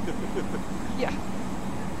day. Yeah.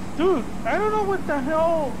 Dude, I don't know what the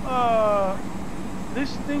hell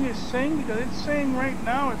this thing is saying, because it's saying right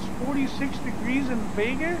now it's 46 degrees in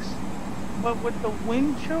Vegas, but with the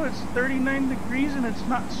wind chill it's 39 degrees and it's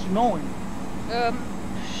not snowing.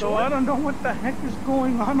 So I don't know what the heck is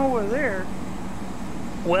going on over there.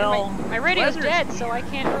 Well, my radio's dead, weird. so I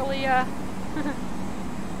can't really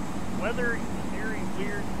Weather is a very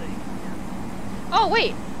weird thing here. Oh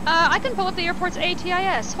wait, I can pull up the airport's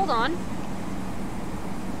ATIS. Hold on.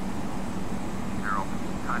 Zero.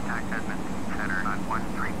 Contact Edmonton Center on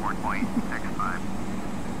 134.65.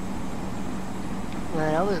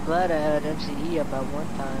 Man, I was glad I had MCE up at one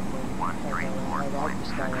time when I had Alpha up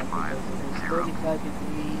because it was 35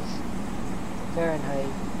 degrees Fahrenheit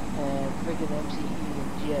and freaking MCE and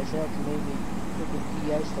GSX made me freaking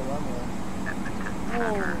de-ice the runway. Edmonton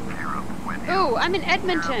Center, 0. Ooh, I'm in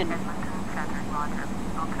Edmonton.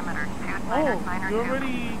 Oh, you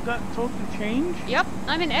already got told to change? Yep,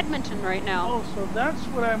 I'm in Edmonton right now. Oh, so that's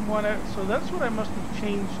what I wanted. So that's what I must have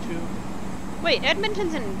changed to. Wait,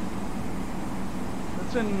 Edmonton's in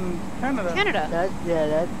That's in Canada. Canada. That's in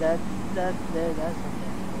Canada.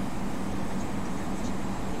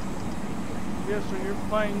 Yeah, so you're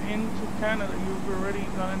flying into Canada. You've already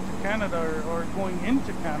gone into Canada or going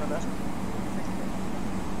into Canada.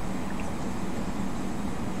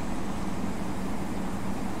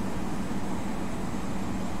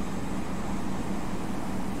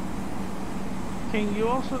 Can you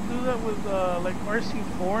also do that with like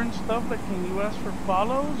RC4 and stuff? Like, can you ask for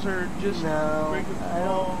follows or just No, regular? I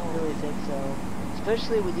don't really think so.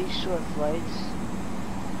 Especially with these short flights.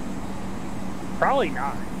 Probably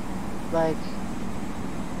not. Like,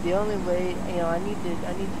 the only way, you know, I need to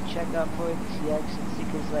check out for ATCX and see,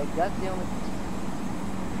 because like that's the only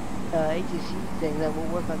ATC thing that will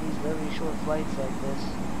work on these very short flights like this,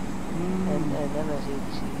 and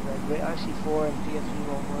MSATC. Like RC4 and PF3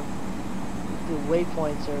 won't work. The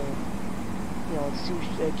waypoints are, you know, it's too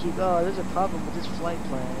keep. Oh, there's a problem with this flight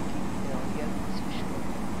plan. You know, you get too short.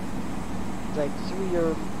 It's like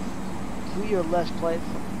three or less flight.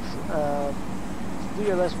 3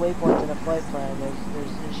 or less waypoints in a flight plan,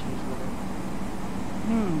 there's issues with it.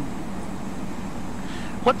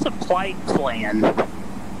 What's a flight plan?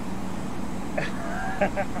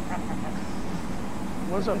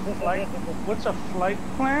 What's a flight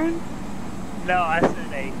plan? No, I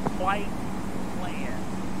said a flight plan.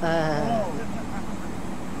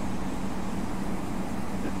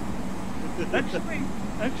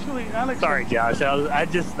 Actually, Alex. Sorry, Josh. I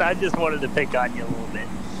just wanted to pick on you a little bit.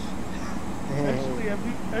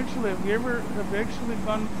 Have you ever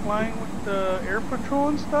gone flying with the Air Patrol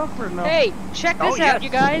and stuff, or no? Hey, check this out, yes. you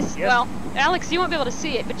guys. Yes. Well, Alex, you won't be able to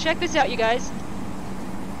see it, but check this out, you guys.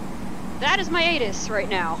 That is my ATIS right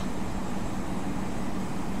now.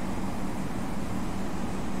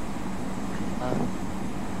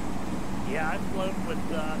 Yeah, I've flown with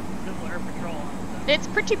Civil Air Patrol on stuff. It's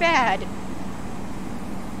pretty bad.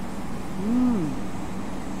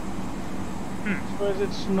 So is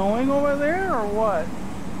it snowing over there, or what? It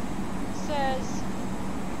says...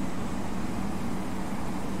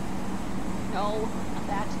 No, not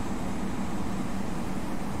that.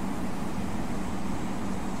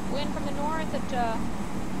 wind from the north at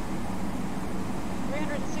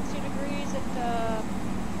 360 degrees at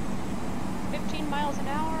 15 miles an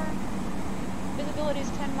hour. Visibility is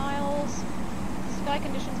 10 miles. Sky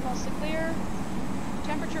conditions mostly clear.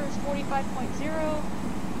 Temperature is 45.0.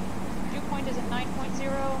 Dew point is at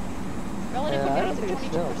 9.0. Relative humidity is at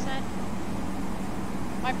 22%.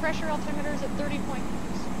 My pressure altimeter is at 30 point,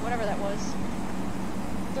 whatever that was.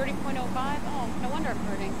 30.05. Oh, no wonder I'm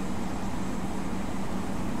hurting.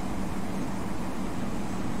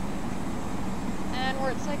 And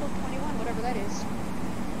we're at cycle 21, whatever that is.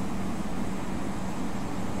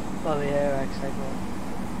 Probably air cycle.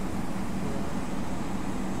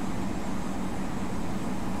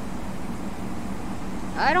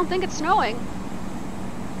 I don't think it's snowing.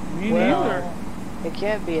 Me Well, neither. it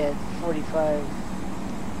can't be at 45.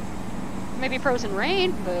 Maybe frozen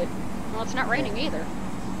rain, but, well, it's not raining either.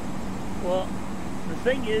 Well, the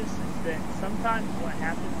thing is that sometimes what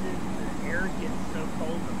happens is the air gets so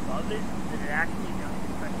cold above it that it actually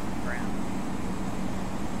doesn't touch the ground.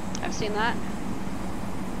 I've seen that.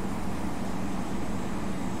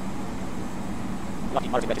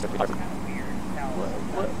 Kind of weird how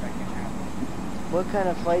What- that can happen. What kind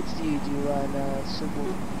of flights do you do on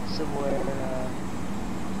civil air?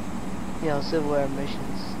 Civil air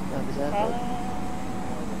missions. Is that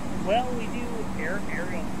Well, we do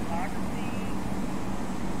aerial photography.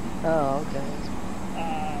 Oh, okay.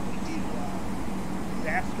 We do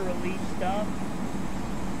disaster relief stuff.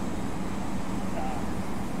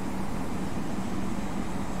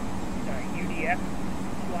 UDF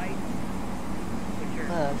flights, which are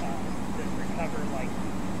that recover like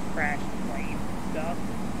crashed planes and stuff.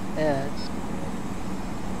 Yeah, it's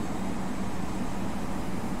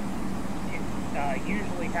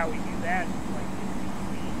Usually how we do that is like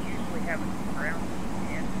we usually have a ground team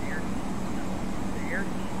and an air team. So the air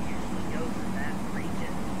team usually goes in that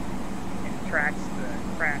region and tracks the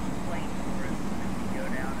crashed plane for us, and then we go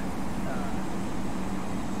down and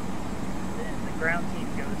then the ground team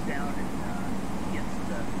goes down and gets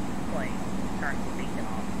the plane and turns the beacon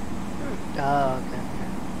off. oh, okay.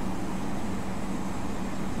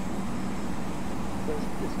 So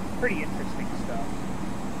it's pretty interesting stuff.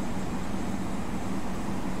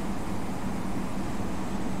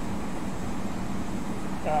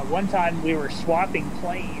 One time we were swapping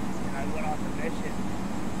planes and I went on the mission.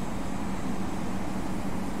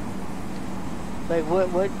 Like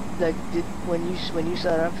what did when you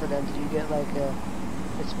signed up for them, did you get like a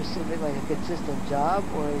specific, like a consistent job,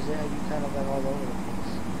 or are you kind of like all over the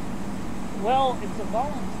place? Well, it's a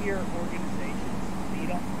volunteer organization, so you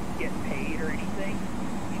don't get paid or anything.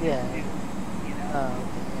 You Yeah. just do, you know. Oh, okay,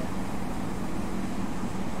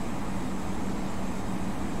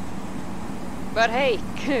 But hey,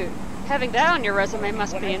 having that on your resume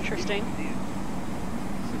must What be else do you interesting. do?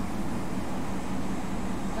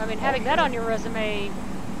 I mean, having that on your resume,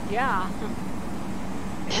 yeah.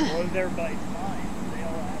 It blows everybody's mind. They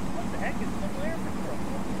all ask, what the heck is civil air patrol?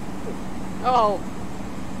 Oh.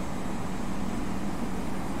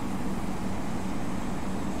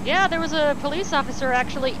 Yeah, there was a police officer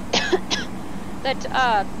actually that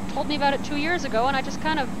told me about it 2 years ago, and I just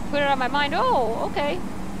kind of put it on my mind. Oh, okay.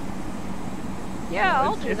 Yeah,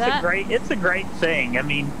 I'll do that. It's a great thing. I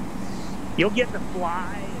mean, you'll get to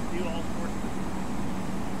fly and do all sorts of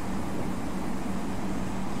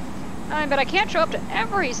I mean, but I can't show up to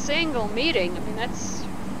every single meeting. I mean, that's...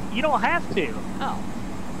 You don't have to. Oh.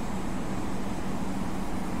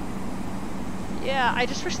 Yeah, I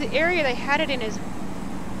just wish the area they had it in is...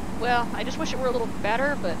 Well, I just wish it were a little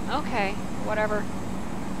better, but okay, whatever.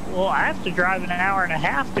 Well, I have to drive an hour and a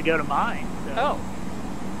half to go to mine. So. Oh.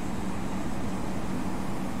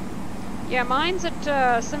 Yeah, mine's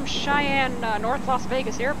at some Cheyenne, North Las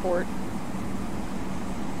Vegas airport.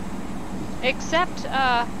 Except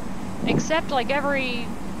like every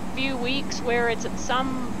few weeks where it's at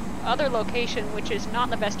some other location which is not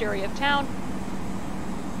in the best area of town.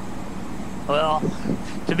 Well,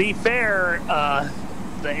 to be fair,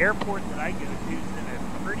 the airport that I go to is in a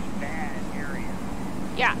pretty bad area.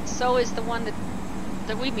 Yeah, so is the one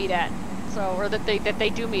that we meet at. So, or that they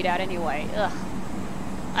do meet at anyway. Ugh.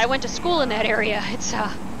 I went to school in that area. It's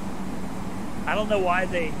I don't know why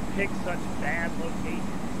they pick such bad locations,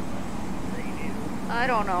 but they do. I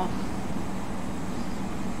don't know.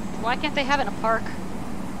 Why can't they have it in a park?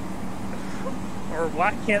 Or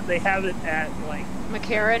why can't they have it at like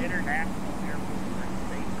McCarran? international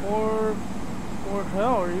airport? Or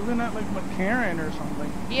hell, or even at like McCarran or something.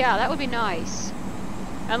 Yeah, that would be nice.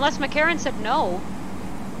 Unless McCarran said no.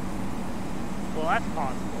 Well, that's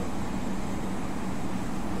possible.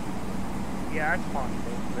 Yeah, that's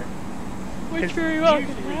possible. But Which very well could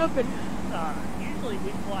usually- happen. Usually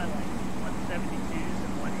we fly like 172s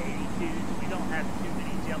and 182s. We don't have too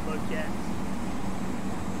many jumbo jets.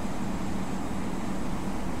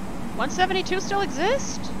 172 still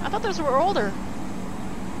exist? I thought those were older.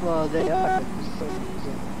 Well, they are. But they're still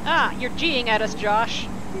using. Ah, you're G'ing at us, Josh.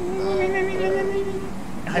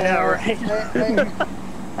 I know, right?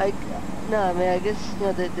 No, I mean, I guess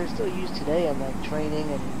they're still used today in like training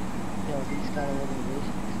and these kind of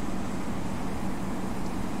organizations.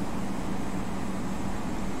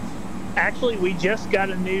 Actually, we just got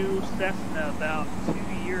a new Cessna about 2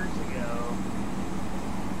 years ago.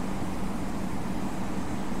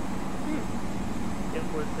 It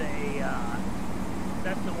was a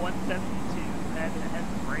Cessna 172 that has a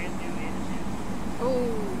brand new engine.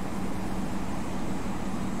 Oh.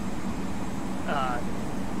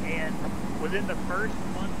 And within the first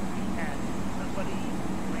month we had it, somebody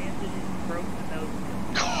landed and broke the nose wheel.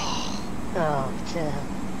 Oh, damn.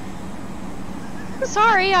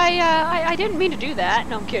 Sorry, I didn't mean to do that.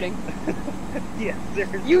 No, I'm kidding. Yes,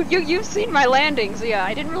 there's You've seen my landings. Yeah,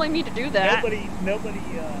 I didn't really mean to do that. nobody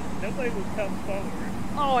would come forward.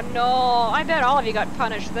 Oh no, I bet all of you got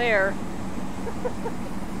punished there.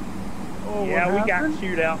 Oh, Yeah, what we got happened?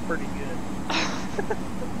 chewed out pretty good.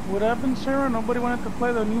 What happened, Sarah? Nobody wanted to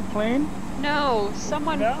play the new plane? No,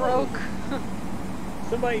 someone No. broke.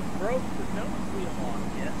 Somebody broke the nose wheel on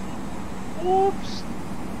yes. Oops!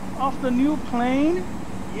 Off the new plane?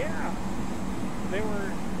 Yeah. They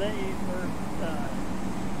were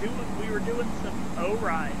we were doing some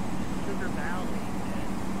O-rides in Sugar Valley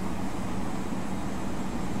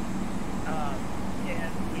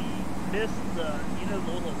and we missed the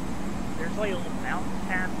little there's like a little mountain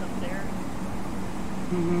pass up there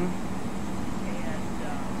Mm-hmm. and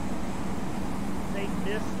they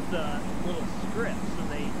missed the little strip, so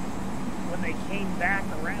when they came back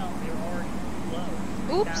around they were already too low. So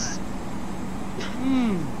they Oops.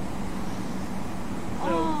 So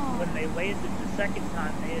Oh. when they landed the second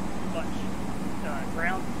time, they had too much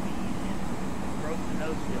ground speed and broke the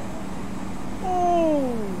nose wheel.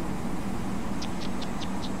 Oh!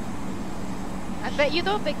 I bet you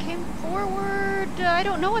though if they came forward, I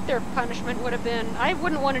don't know what their punishment would have been. I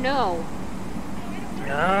wouldn't want to know.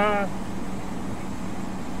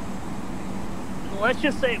 Let's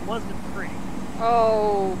just say it wasn't free.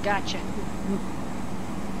 Oh, gotcha.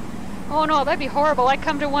 Oh no, that'd be horrible. I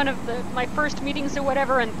come to one of my first meetings or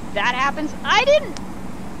whatever, and that happens. I didn't.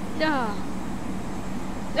 No.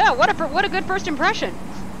 Yeah, what a good first impression.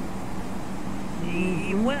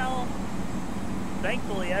 Well,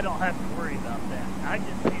 thankfully I don't have to worry about that. I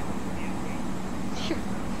just handle communication.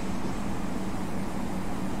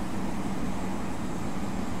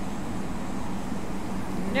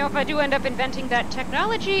 Now, if I do end up inventing that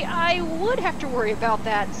technology, I would have to worry about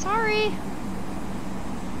that. Sorry.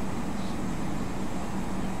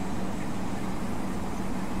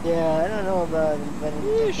 Yeah, I don't know about inventing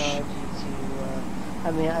Yeesh. technology to.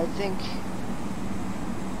 I mean, I think,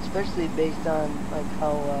 especially based on like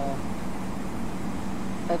how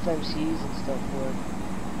FMCs and stuff work,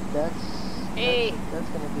 that's Hey, that's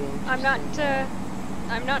going to be. I'm not. interesting.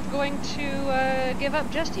 I'm not going to give up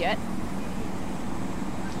just yet.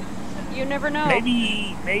 You never know.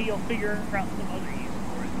 Maybe you'll figure out some other use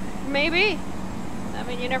for it. Maybe. I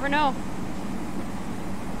mean, you never know.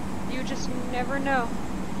 You just never know.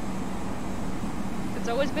 It's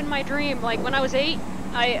always been my dream. Like when I was 8,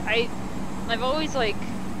 I've always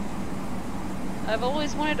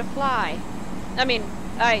wanted to fly. I mean,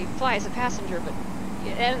 I fly as a passenger, but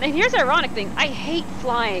and here's the ironic thing: I hate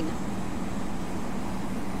flying.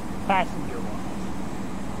 Passenger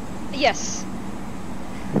wise. Yes.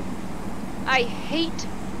 I hate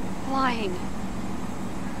flying.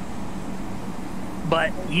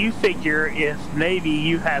 But you figure if maybe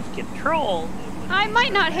you have control, it would I be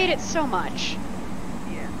might not so hate it bad. so much.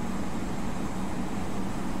 Yeah.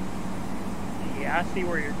 Yeah, I see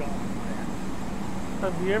where you're going with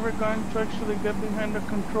Have you ever gone to actually get behind the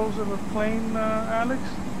controls of a plane, Alex?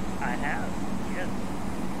 that. I have, yes.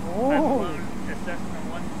 I've Oh, flown the Cessna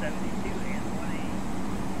 172 and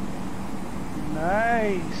 180.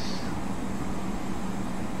 nice.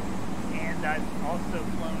 And I've also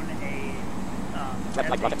flown a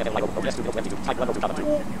simulator.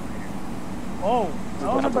 Oh, I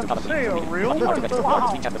was about to say a real one.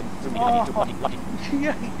 Wow. Oh,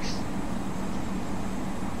 yikes.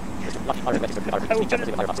 I wouldn't know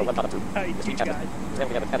how you guys.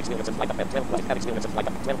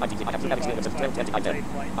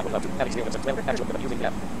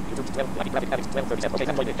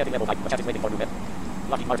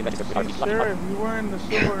 See, Sarah, if you were in the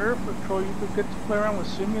Civil Air Patrol, you could get to play around with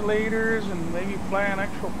simulators and maybe fly an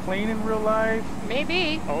actual plane in real life.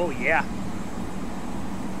 Maybe. Oh, yeah.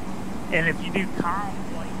 And if you do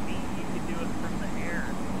comms like me, you can do it from the air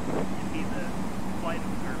and be the flight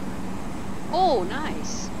observer. Oh,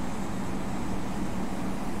 nice.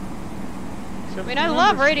 Except I mean, I remember,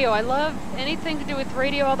 love radio. I love anything to do with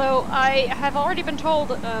radio, although I have already been told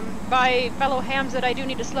by fellow hams that I do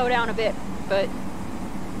need to slow down a bit, but...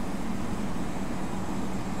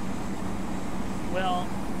 Well,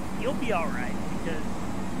 you'll be alright, because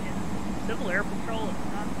in Civil Air Patrol, it's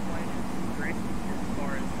not quite as strict as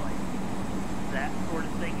far as, like, that sort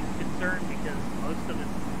of thing is concerned, because most of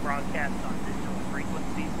it's broadcast on digital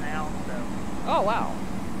frequencies now, so... Oh, wow.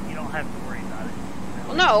 You don't have to worry about it.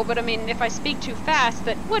 Well, no, but I mean, if I speak too fast,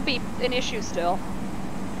 that would be an issue still.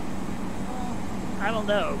 I don't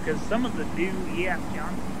know, because some of the new E.F.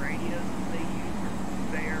 Johnson radios that they use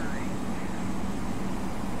are very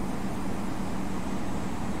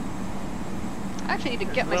I actually need to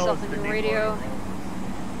as get well myself as a the new new radio.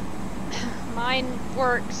 Motorola's. Mine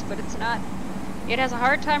works, but it's not... It has a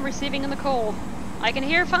hard time receiving in the cold. I can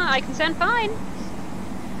hear fine, I can send fine,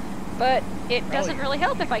 but it doesn't really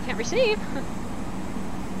help if I can't receive.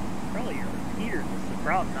 Probably your repeater is the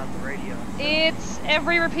problem, not the radio. So. It's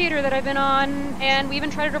every repeater that I've been on, and we even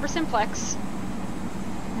tried it over simplex.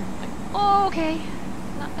 Like, okay,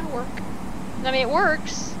 not gonna work. I mean, it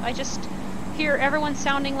works. I just hear everyone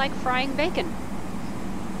sounding like frying bacon.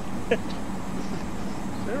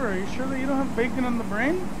 Sarah, are you sure that you don't have bacon on the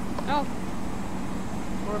brain? Oh,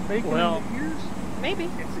 Or bacon Well- in the ears? maybe.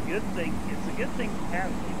 It's a good thing. It's a good thing to have.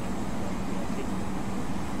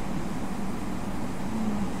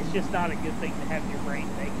 It's just not a good thing to have your brain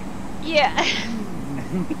bacon. Yeah.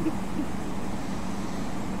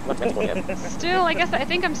 Still, I guess I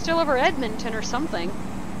think I'm still over Edmonton or something.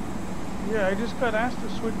 Yeah, I just got asked to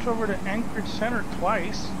switch over to Anchorage Center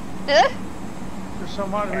twice for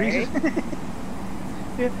some odd Okay. reason.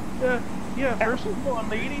 Yeah, first of all, a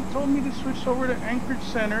lady told me to switch over to Anchorage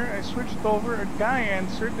Center. I switched over, a guy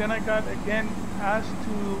answered, then I got again asked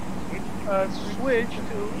to switch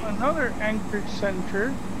to another Anchorage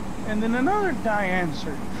Center, and then another guy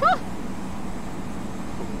answered. Huh.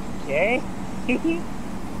 Okay. There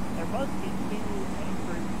must be two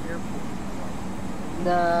Anchorage airports.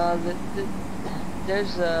 No,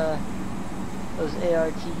 there's those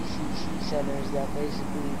ARTCC centers that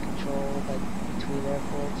basically control like between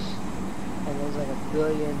airports, and there's like a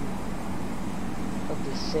billion of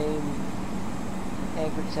the same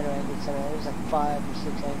Anchorage Center. There's like 5 or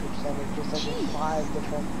 6 Anchorage centers, just like Jeez. 5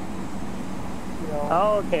 different, you know.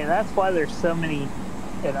 Oh, okay. That's why there's so many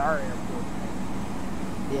at our airport.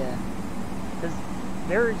 Yeah. Because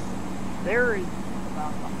there is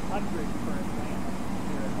about 100 for Atlanta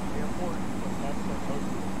here at our airport, because that's where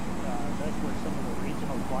that's where some of the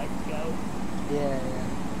regional flights go. Yeah, yeah.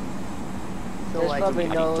 So There's like, probably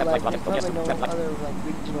no other like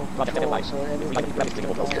regional control, so everybody goes to the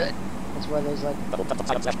one. That's why there's like, you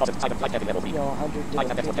know, 100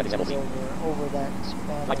 different frequencies over that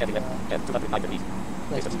span of, like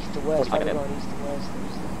east to west. Probably going east to west.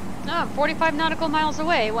 There's No, I'm 45 nautical miles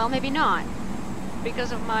away. Well, maybe not,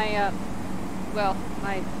 because of my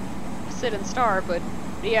my sit and star. But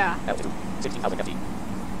yeah.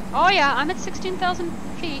 Oh yeah, I'm at 16,000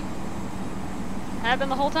 feet. Have been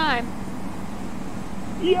the whole time.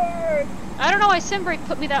 yeah. I don't know why SimBreak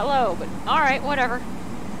put me that low, but alright, whatever.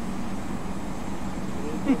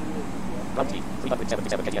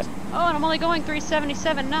 Oh, and I'm only going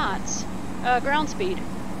 377 knots. Ground speed.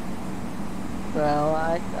 Well,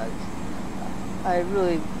 I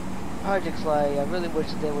really, Project Fly, I really wish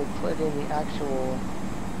that they would put in the actual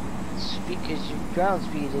speed, because your ground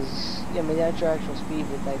speed is, I mean, that's your actual speed,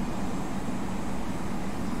 but like,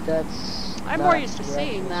 that's I'm not more used to your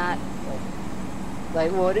seeing actual that. speed.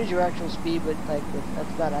 Like, well, it is your actual speed, but like,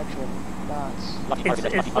 that's not actual knots.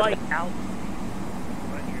 It's like altitude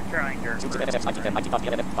when you're trying to.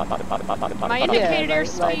 My indicated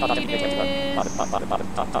airspeed is...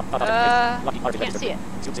 can't see it.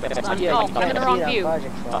 Yeah, Oh, you I'm in can't the see wrong it on view.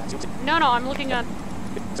 Project Fly. No, I'm looking at...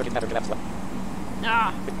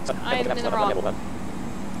 Ah, I'm in the wrong...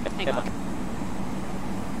 Hang on.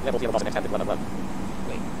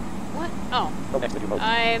 Wait, what? Oh,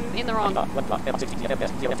 I'm in the wrong... Oh,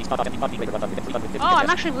 I'm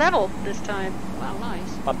actually leveled this time. Wow,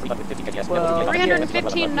 nice. Well,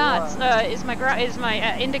 315 knots is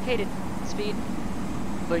my indicated speed.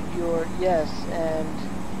 But yes, and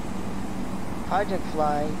Project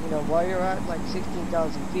Fly, you know, while you're at like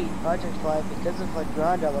 16,000 feet, Project Fly, because of like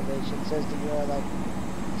ground elevation, says that you're at like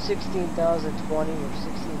 16,020 or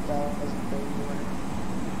 16,030,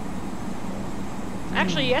 whatever.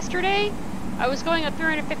 Actually, yesterday, I was going at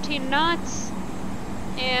 315 knots,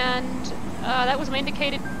 and that was my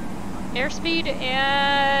indicated airspeed,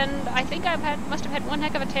 and I think must have had one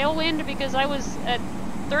heck of a tailwind because I was at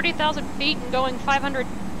 30,000 feet and going 500,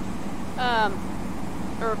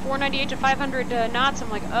 or 498 to 500 knots. I'm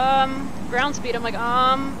like, ground speed. I'm like,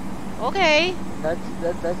 okay. That's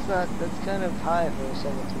kind of high for a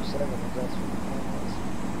 737. If that's what the plan was.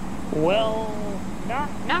 Well,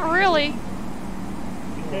 not really.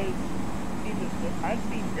 Because I've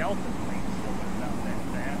seen Delta planes still about that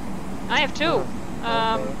fast. I have two.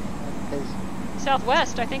 Okay.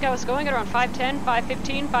 Southwest, I think I was going at around 510,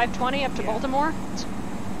 515, 520 up to Baltimore.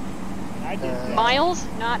 And I did Miles,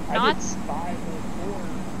 not knots. I did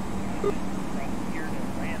 504 from here to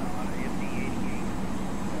Atlanta on an MD-88.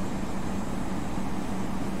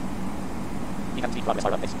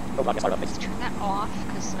 Let's turn that off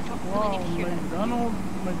because I don't really need to hear that.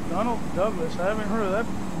 McDonnell Douglas. I haven't heard of that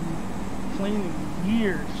plane in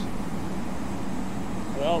years.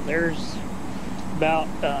 Well, there's about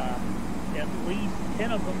at least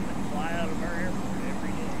 10 of them that fly out of our airport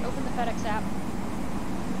every day. Open the FedEx app.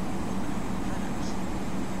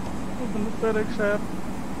 Open the FedEx app.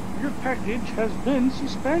 Your package has been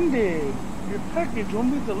suspended. Your package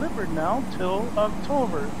won't be delivered now till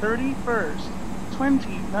October 31st,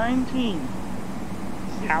 2019.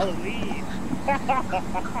 Halloween.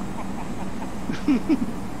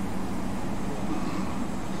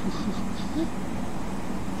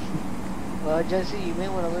 Well, Jesse, you may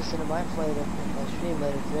want to listen to my flight of my stream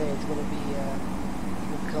later today. It's going to be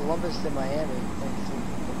from Columbus to Miami. Thanks to the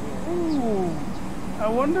Ooh. I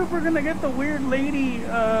wonder if we're going to get the weird lady.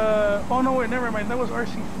 Oh, no, wait, never mind. That was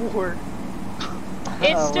RC4.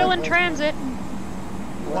 It's still in transit.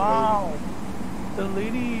 Wow. The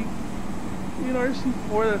lady in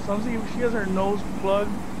RC4 that sounds like she has her nose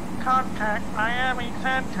plugged. Contact Miami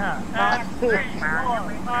Center at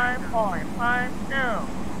 3.5.52.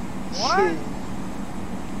 What?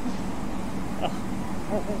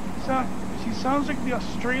 She sounds like the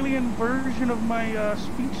Australian version of my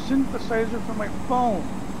speech synthesizer for my phone.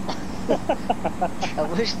 I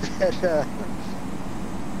wish that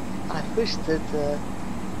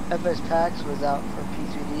FS PAX was out for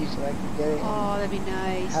P3D so I could get it. Oh, that'd be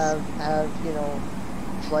nice. Have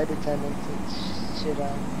flight attendants and shit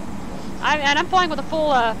on. I'm flying with a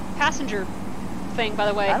full passenger thing, by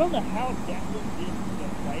the way. I don't know how Declan did the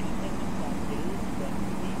flight attendants on his, but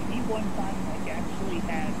he one time actually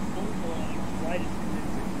had full-blown flight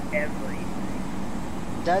attendants and everything.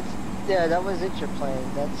 That was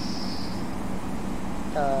Interplane. That's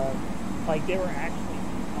like they were actually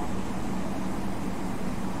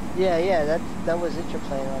that was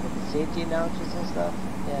Interplane, like the safety announcements and stuff.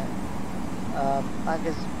 Yeah.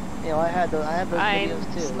 Because I had those videos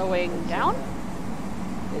too. Slowing down.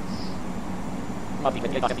 It's Oh,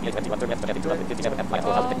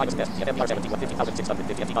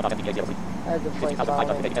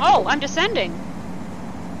 I'm descending.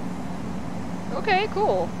 Okay,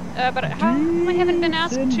 cool. But I haven't been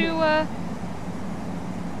asked to.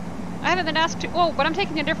 I haven't been asked to. Oh, but I'm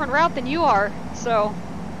taking a different route than you are, so.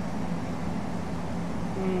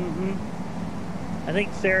 I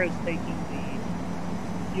think Sarah's taking the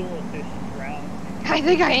fuel efficient route. I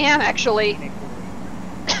think I am actually.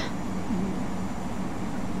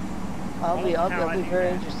 I'll be very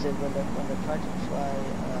interested when the Project Fly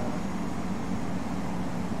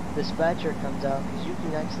dispatcher comes out, because you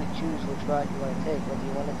can actually choose which route you want to take, whether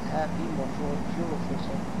you want it to be more fuel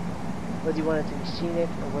efficient, whether you want it to be scenic,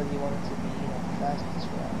 or whether you want it to be the fastest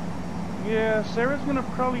route. Yeah, Sarah's gonna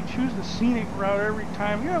probably choose the scenic route every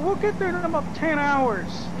time. Yeah, we'll get there in about 10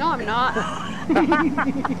 hours. No, I'm not.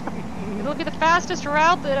 It'll be the fastest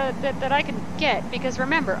route that I can get, because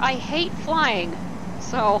remember, I hate flying.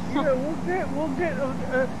 So. Yeah, we'll get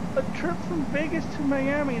a trip from Vegas to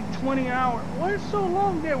Miami in 20 hours. Why it's so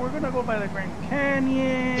long? Yeah, we're gonna go by the Grand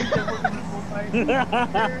Canyon. Then we're gonna go by.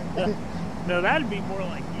 No, that'd be more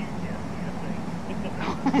like you,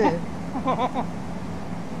 Jesse,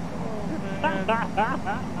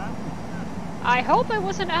 I hope I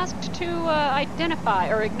wasn't asked to identify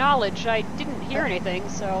or acknowledge. I didn't hear anything,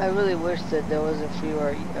 so. I really wish that there was a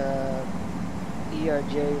fewer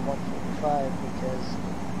ERJ 145 because,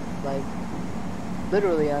 like,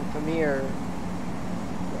 literally on Premier,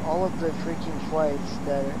 all of the freaking flights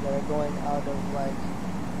that are going out of like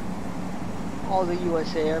all the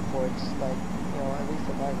USA airports, like at least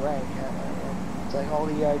at my rank, it's like all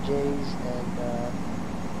the ERJs and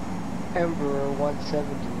Embraer 170s.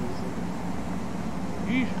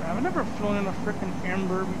 Sheesh, I've never flown in a frickin'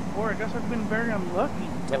 Ember before. I guess I've been very unlucky.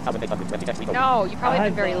 12,820 No, you probably have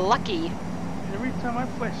been I've, very lucky. Every time I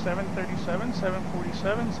fly 737,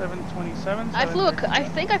 747, 727, I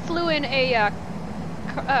think I flew in a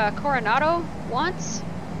Coronado once.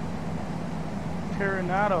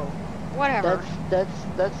 Coronado. Whatever.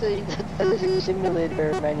 That's a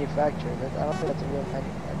simulator manufacturer. I don't think that's a real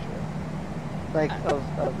manufacturer. Like of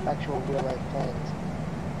actual real life planes.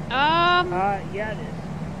 Yeah, it is.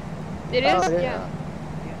 It is? Oh, Yeah.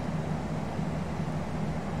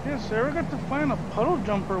 Yeah, Sarah got to fly in a puddle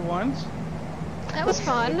jumper once. That was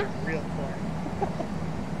fun. Real fun.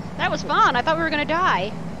 That was fun. I thought we were gonna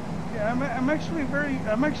die. Yeah, I'm actually very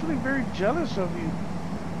jealous of you.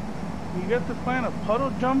 You got to fly in a puddle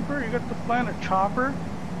jumper. You got to fly in a chopper.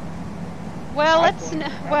 Well,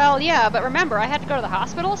 well, yeah, but remember, I had to go to the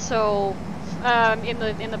hospital, so in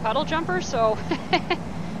the puddle jumper, so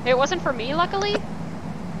it wasn't for me, luckily.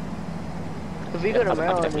 If we go to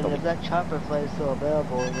Maryland and if that chopper flight is still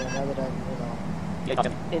available, you know, now that I'm,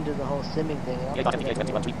 into the whole simming thing,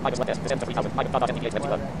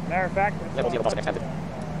 Matter of fact,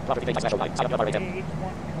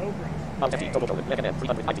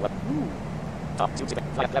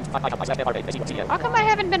 How come I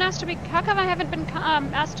haven't been asked to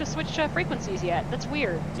asked to switch frequencies yet? That's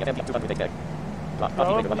weird.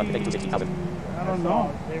 Probably, I don't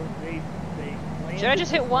know. Should I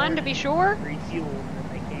just hit 1 to be sure? Refueled and then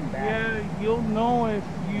they came back. Yeah, you'll know if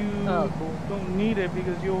you don't need it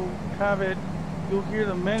because you'll hear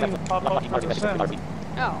the menu pop up for the sim.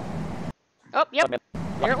 Oh. Oh, yep.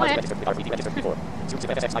 There it went.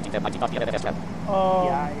 Oh,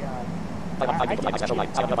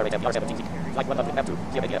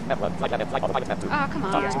 come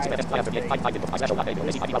on.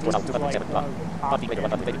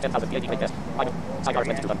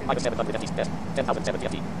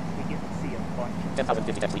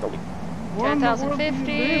 Where in the world do you 10,050.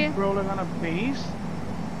 live, bro? Like on a base?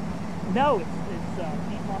 No, it's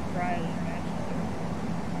Piedmont Pride International.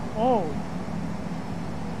 Oh,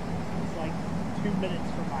 It's like 2 minutes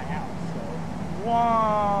from my house, so.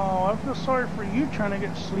 wow. I feel sorry for you trying to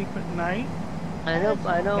get sleep at night. I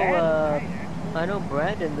know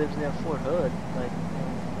Brandon lives near Fort Hood, like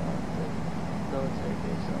the military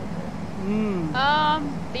base out there.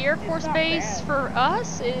 The Air Force base bad. for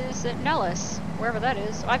us is at Nellis, wherever that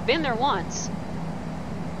is. I've been there once.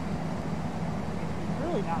 It's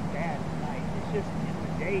really not bad at night. It's just in the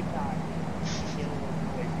daytime, you get a little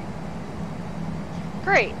noisy.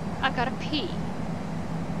 Great. I've got to pee.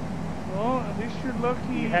 Well, at least you're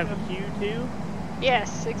lucky. You have Q2?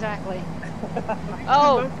 Yes, exactly. At least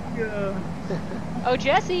Oh. you're lucky, Oh,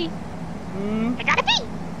 Jesse. I gotta pee.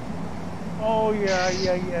 Oh, yeah.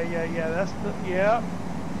 That's the, yeah.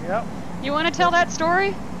 You want to tell that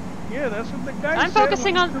story? Yeah, that's what the guy I'm said.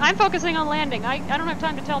 I'm focusing on landing. I don't have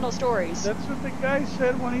time to tell no stories. That's what the guy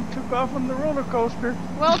said when he took off on the roller coaster.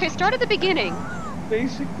 Well, okay, start at the beginning.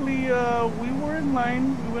 Basically, we were in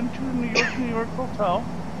line. We went to the New York hotel.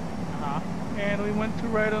 And we went to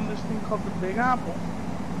ride on this thing called the Big Apple.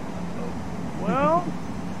 Well,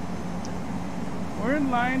 we're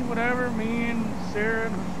in line, whatever. Me and Sarah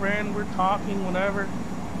and her friend, we're talking, whatever.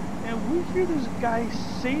 And we hear this guy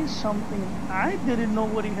say something. I didn't know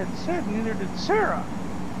what he had said, neither did Sarah.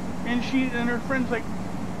 And her friend's like,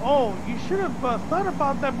 "Oh, you should have thought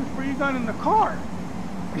about that before you got in the car."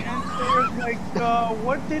 And Sarah's like,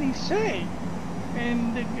 "What did he say?"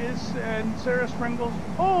 And Sarah's friend goes,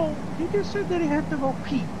 "Oh, he just said that he had to go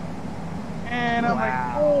pee." And I'm like,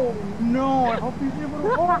 "Oh no, I hope he's able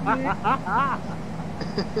to hold me."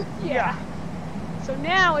 Yeah. So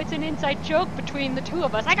now it's an inside joke between the two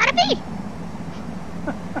of us. I gotta pee!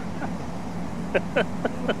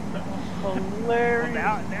 Hilarious.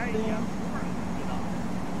 Well, now you got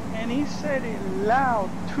And he said it loud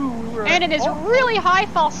too. We were And like, in his really high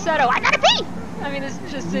falsetto, I gotta pee! I mean, it's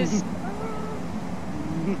just this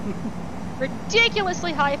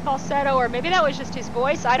ridiculously high falsetto, or maybe that was just his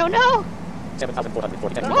voice, I don't know.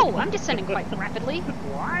 7,440. Whoa, I'm descending quite rapidly.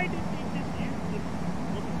 Why did they just use the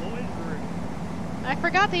little noise for I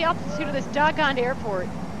forgot the altitude of this doggone airport.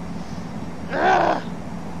 Ugh.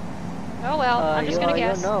 Oh well, I'm just gonna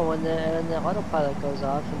guess. You don't know when the autopilot goes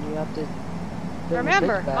off and you have to.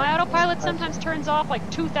 Remember, my autopilot sometimes turns off like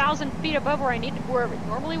 2,000 feet above where where it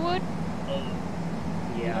normally would.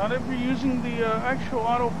 Not if you're using the actual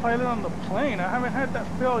autopilot on the plane. I haven't had that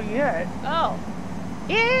fail yet. Oh.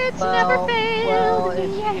 It's never failed Well,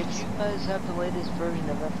 me yet. if you guys have the latest version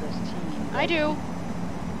of FST, I do.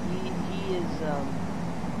 He is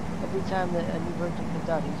every time that a new version comes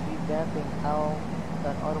out, he's revamping how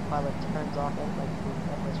that autopilot turns off and like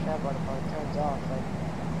cab auto pilot turns off. Like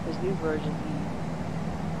his new version, he,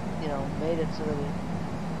 made it so that it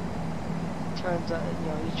turns.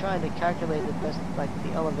 He's trying to calculate the best, like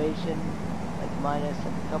the elevation, like minus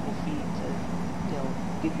like a couple feet to,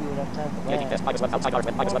 give you enough time to land. Test minus 1,000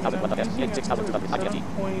 yard, minus 1,001 test. 6,250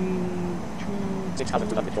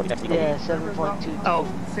 6,240 test. Yeah, 7.2. Oh,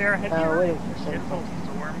 Sarah, have you heard waiting of for gentle 7.2.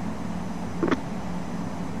 storm?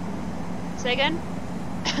 Say again?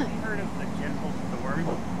 Have you heard of the gentle storm?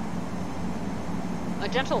 A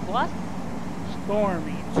gentle what? Storm.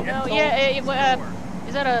 The gentle storm.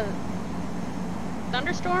 Is that a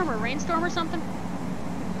thunderstorm or rainstorm or something?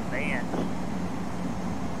 Man.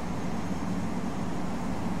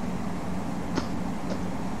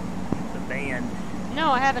 It's a band.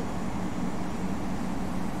 No, I haven't.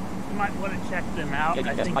 You might want to check them out.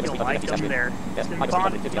 Yeah, I think you'll like them. They're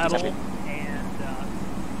symphonic metal, and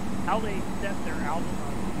how they set their album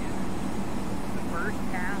up is the first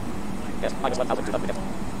half is like Yes, minus 1,250 test. and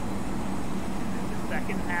the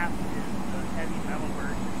second half is the heavy metal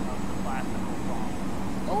version of the classical song.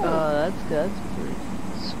 Oh, That's pretty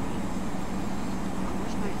sweet.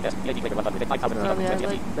 Yes, PID clicker 100, I 5,220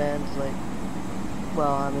 like bands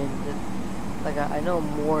like, I know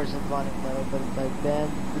more symphonic metal, but like the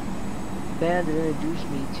band that introduced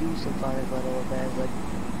me to symphonic metal were bands like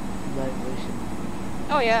Nightwish and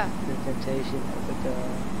oh yeah. The Temptation.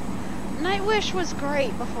 Nightwish was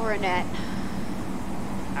great before Annette.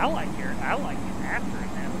 I like it after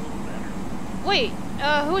that a little better. Wait,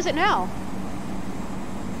 who is it now?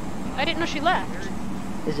 I didn't know she left.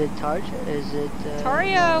 Is it Tarja? Is it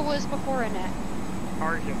Taria was before Annette.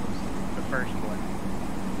 Tarja was the first one.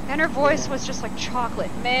 And her voice was just like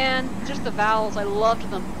chocolate. Man, just the vowels, I loved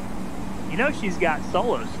them. You know she's got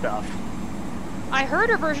solo stuff. I heard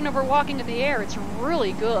her version of her Walking in the Air. It's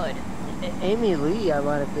really good. Amy Lee,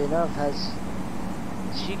 ironically enough,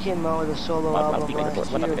 she came out with a solo album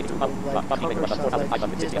last year with like cover stuff, like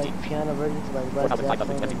she did like piano versions of like Led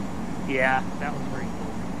Zeppelin. Yeah, that was pretty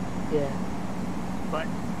cool. Yeah. But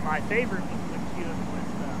my favorite was when she was with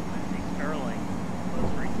Lindsey Sterling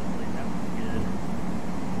most recently. That was good.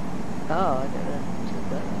 Oh, I gotta check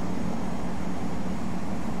that out.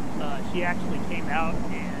 She actually came out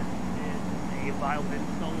and did a violin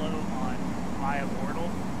solo on My Immortal.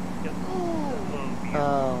 It was so beautiful.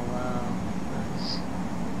 Oh wow, nice.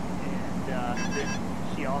 And then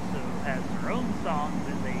she also has her own song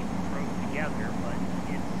that they wrote together, but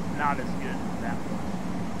it's not as good as that one.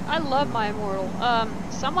 I love My Immortal.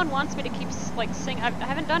 Someone wants me to keep sing. I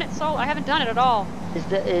haven't done it I haven't done it at all. Is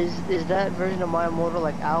that version of My Immortal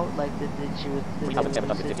like out? Like did she was?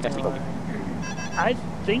 I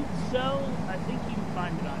think so. I think you can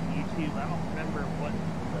find it on YouTube. I don't remember what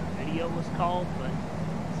the video was called, but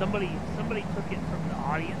somebody took it from the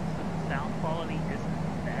audience, and the sound quality isn't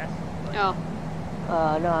the best. But Oh.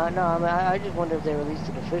 No. I mean, I just wonder if they released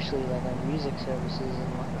it officially, like on music services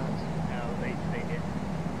and whatnot. no, they didn't.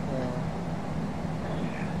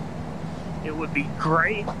 Yeah. It would be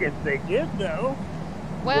great if they did, though.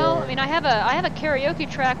 Well, Yeah. I mean, I have a karaoke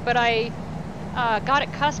track, but I got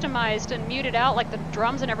it customized and muted out like the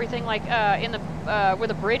drums and everything, like in the where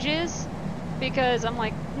the bridge is, because I'm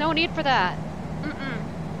like, no need for that.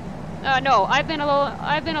 No, I've been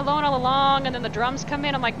alone all along, and then the drums come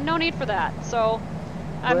in. I'm like, no need for that. So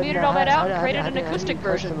I But muted now, all that out and how created do an you acoustic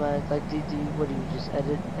version. customize? Like, do you just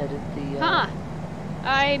edit the?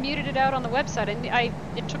 I muted it out on the website, and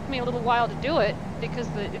it took me a little while to do it because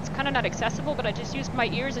it's kind of not accessible. But I just used my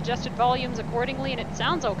ears, adjusted volumes accordingly, and it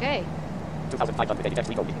sounds okay. 2,580 test.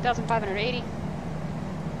 2,580.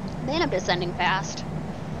 Man, I'm descending fast,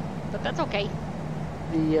 but that's okay.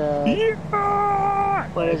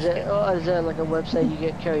 What is it? Oh, is there like a website you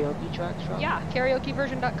get karaoke tracks from? Yeah,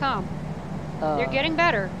 karaokeversion.com. They're getting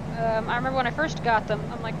better. I remember when I first got them,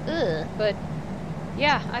 I'm like, ugh, but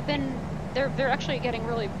yeah, they're actually getting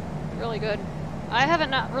really, really good. I haven't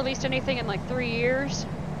not released anything in like 3 years.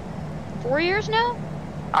 4 years now?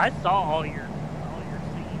 I saw all your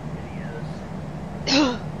singing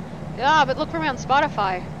videos. Yeah, but look for me on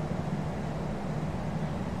Spotify.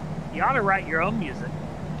 You ought to write your own music.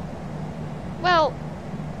 Well,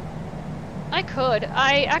 I could.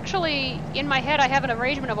 I actually, in my head, I have an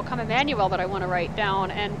arrangement of a Come Emmanuel that I want to write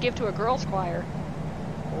down and give to a girls' choir.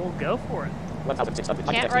 Well, go for it. 1,600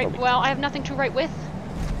 Can't write. Well, I have nothing to write with.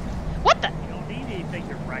 What the? You don't need anything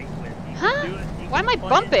to write with. You Huh? can do it. Why am I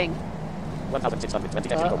bumping? 1,620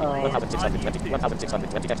 test.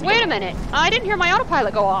 1,620 test. Wait a minute. I didn't hear my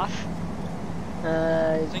autopilot go off.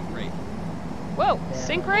 Sync rate. Whoa, Yeah.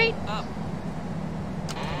 sync rate? Up.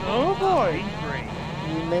 Oh boy. Great.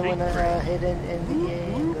 You may want to hit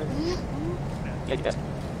NVDA and go to PID test.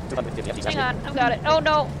 Hang on, I've got it. Oh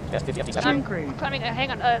no! I'm Stingray. coming.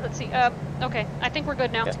 Hang on. Let's see. Okay, I think we're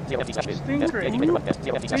good now. Stingray.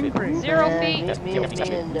 Zero And feet. me and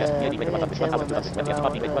Tim were messing around with, a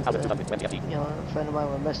friend of mine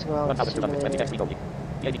were messing around with the simulator.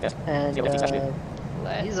 And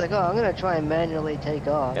he's like, oh, I'm gonna try and manually take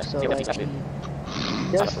off. So like he does the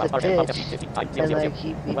pitch, and like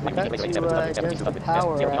he forgot to adjust the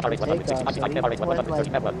power after takeoff. So he went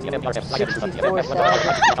like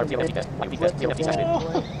 64,000 and flipped again.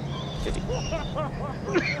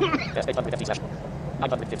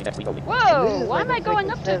 Whoa! Why am I going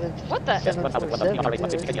up to? What the?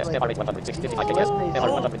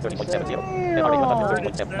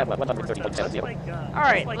 All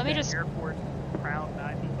right, let me just. Airport Route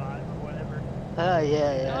 95 or whatever.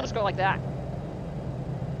 Yeah. I'll just go like that.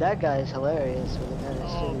 That guy's hilarious with the kind of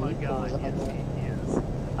Oh shit my he god, pulls yes, off. he is.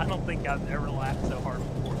 I don't think I've ever laughed so hard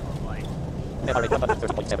before in my life.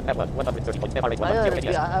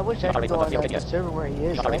 I wish I could go on like, the server where he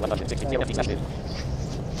is. So I could just, You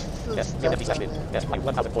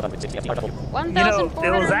know,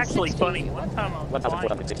 it was actually funny. One time I was flying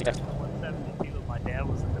 172 and my dad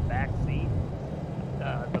was in the back seat.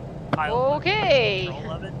 The pilot Okay. was in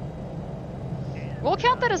control of it. And, We'll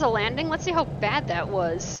count that as a landing. Let's see how bad that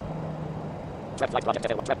was.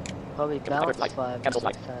 probably bounce 5 or 6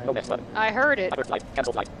 times. I heard it,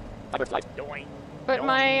 doing. but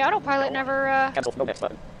my autopilot never.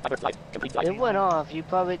 It went off.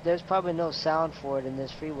 There's probably no sound for it in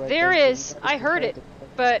this freeway. There is. I heard it,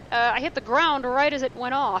 but I hit the ground right as it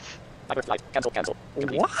went off. What?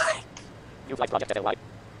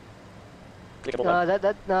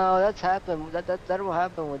 No, that's happened. That will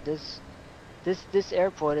happen with this. This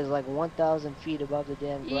airport is like 1,000 feet above the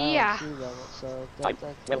damn ground Yeah. sea level, so that'll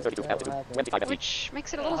happen. Which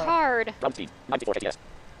makes it a little hard.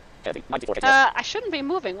 I shouldn't be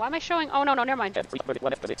moving. Why am I showing? Oh no, never mind. Alright,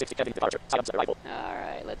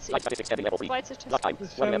 let's see. Flight certificate.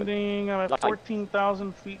 Descending, I'm at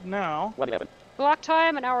 14,000 feet now. Block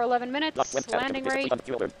time, an hour 11 minutes. Landing rate is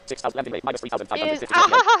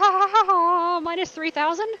minus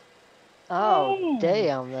 3,000. Oh,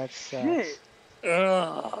 damn, that sucks. Shit.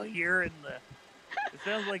 Oh, you're in the. It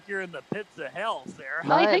sounds like you're in the pits of hell, Sarah.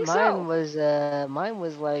 I think so. Mine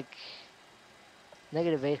was like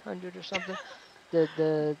negative 800 or something.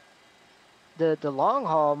 The long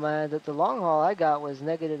haul, man. The long haul I got was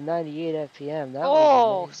negative 98 FPM. That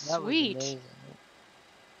Oh, was amazing. sweet. That was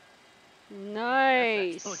amazing.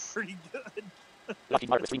 Nice. That looks pretty good.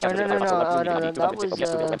 No. That was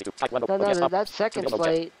that second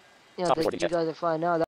flight. You know, that you guys are flying now.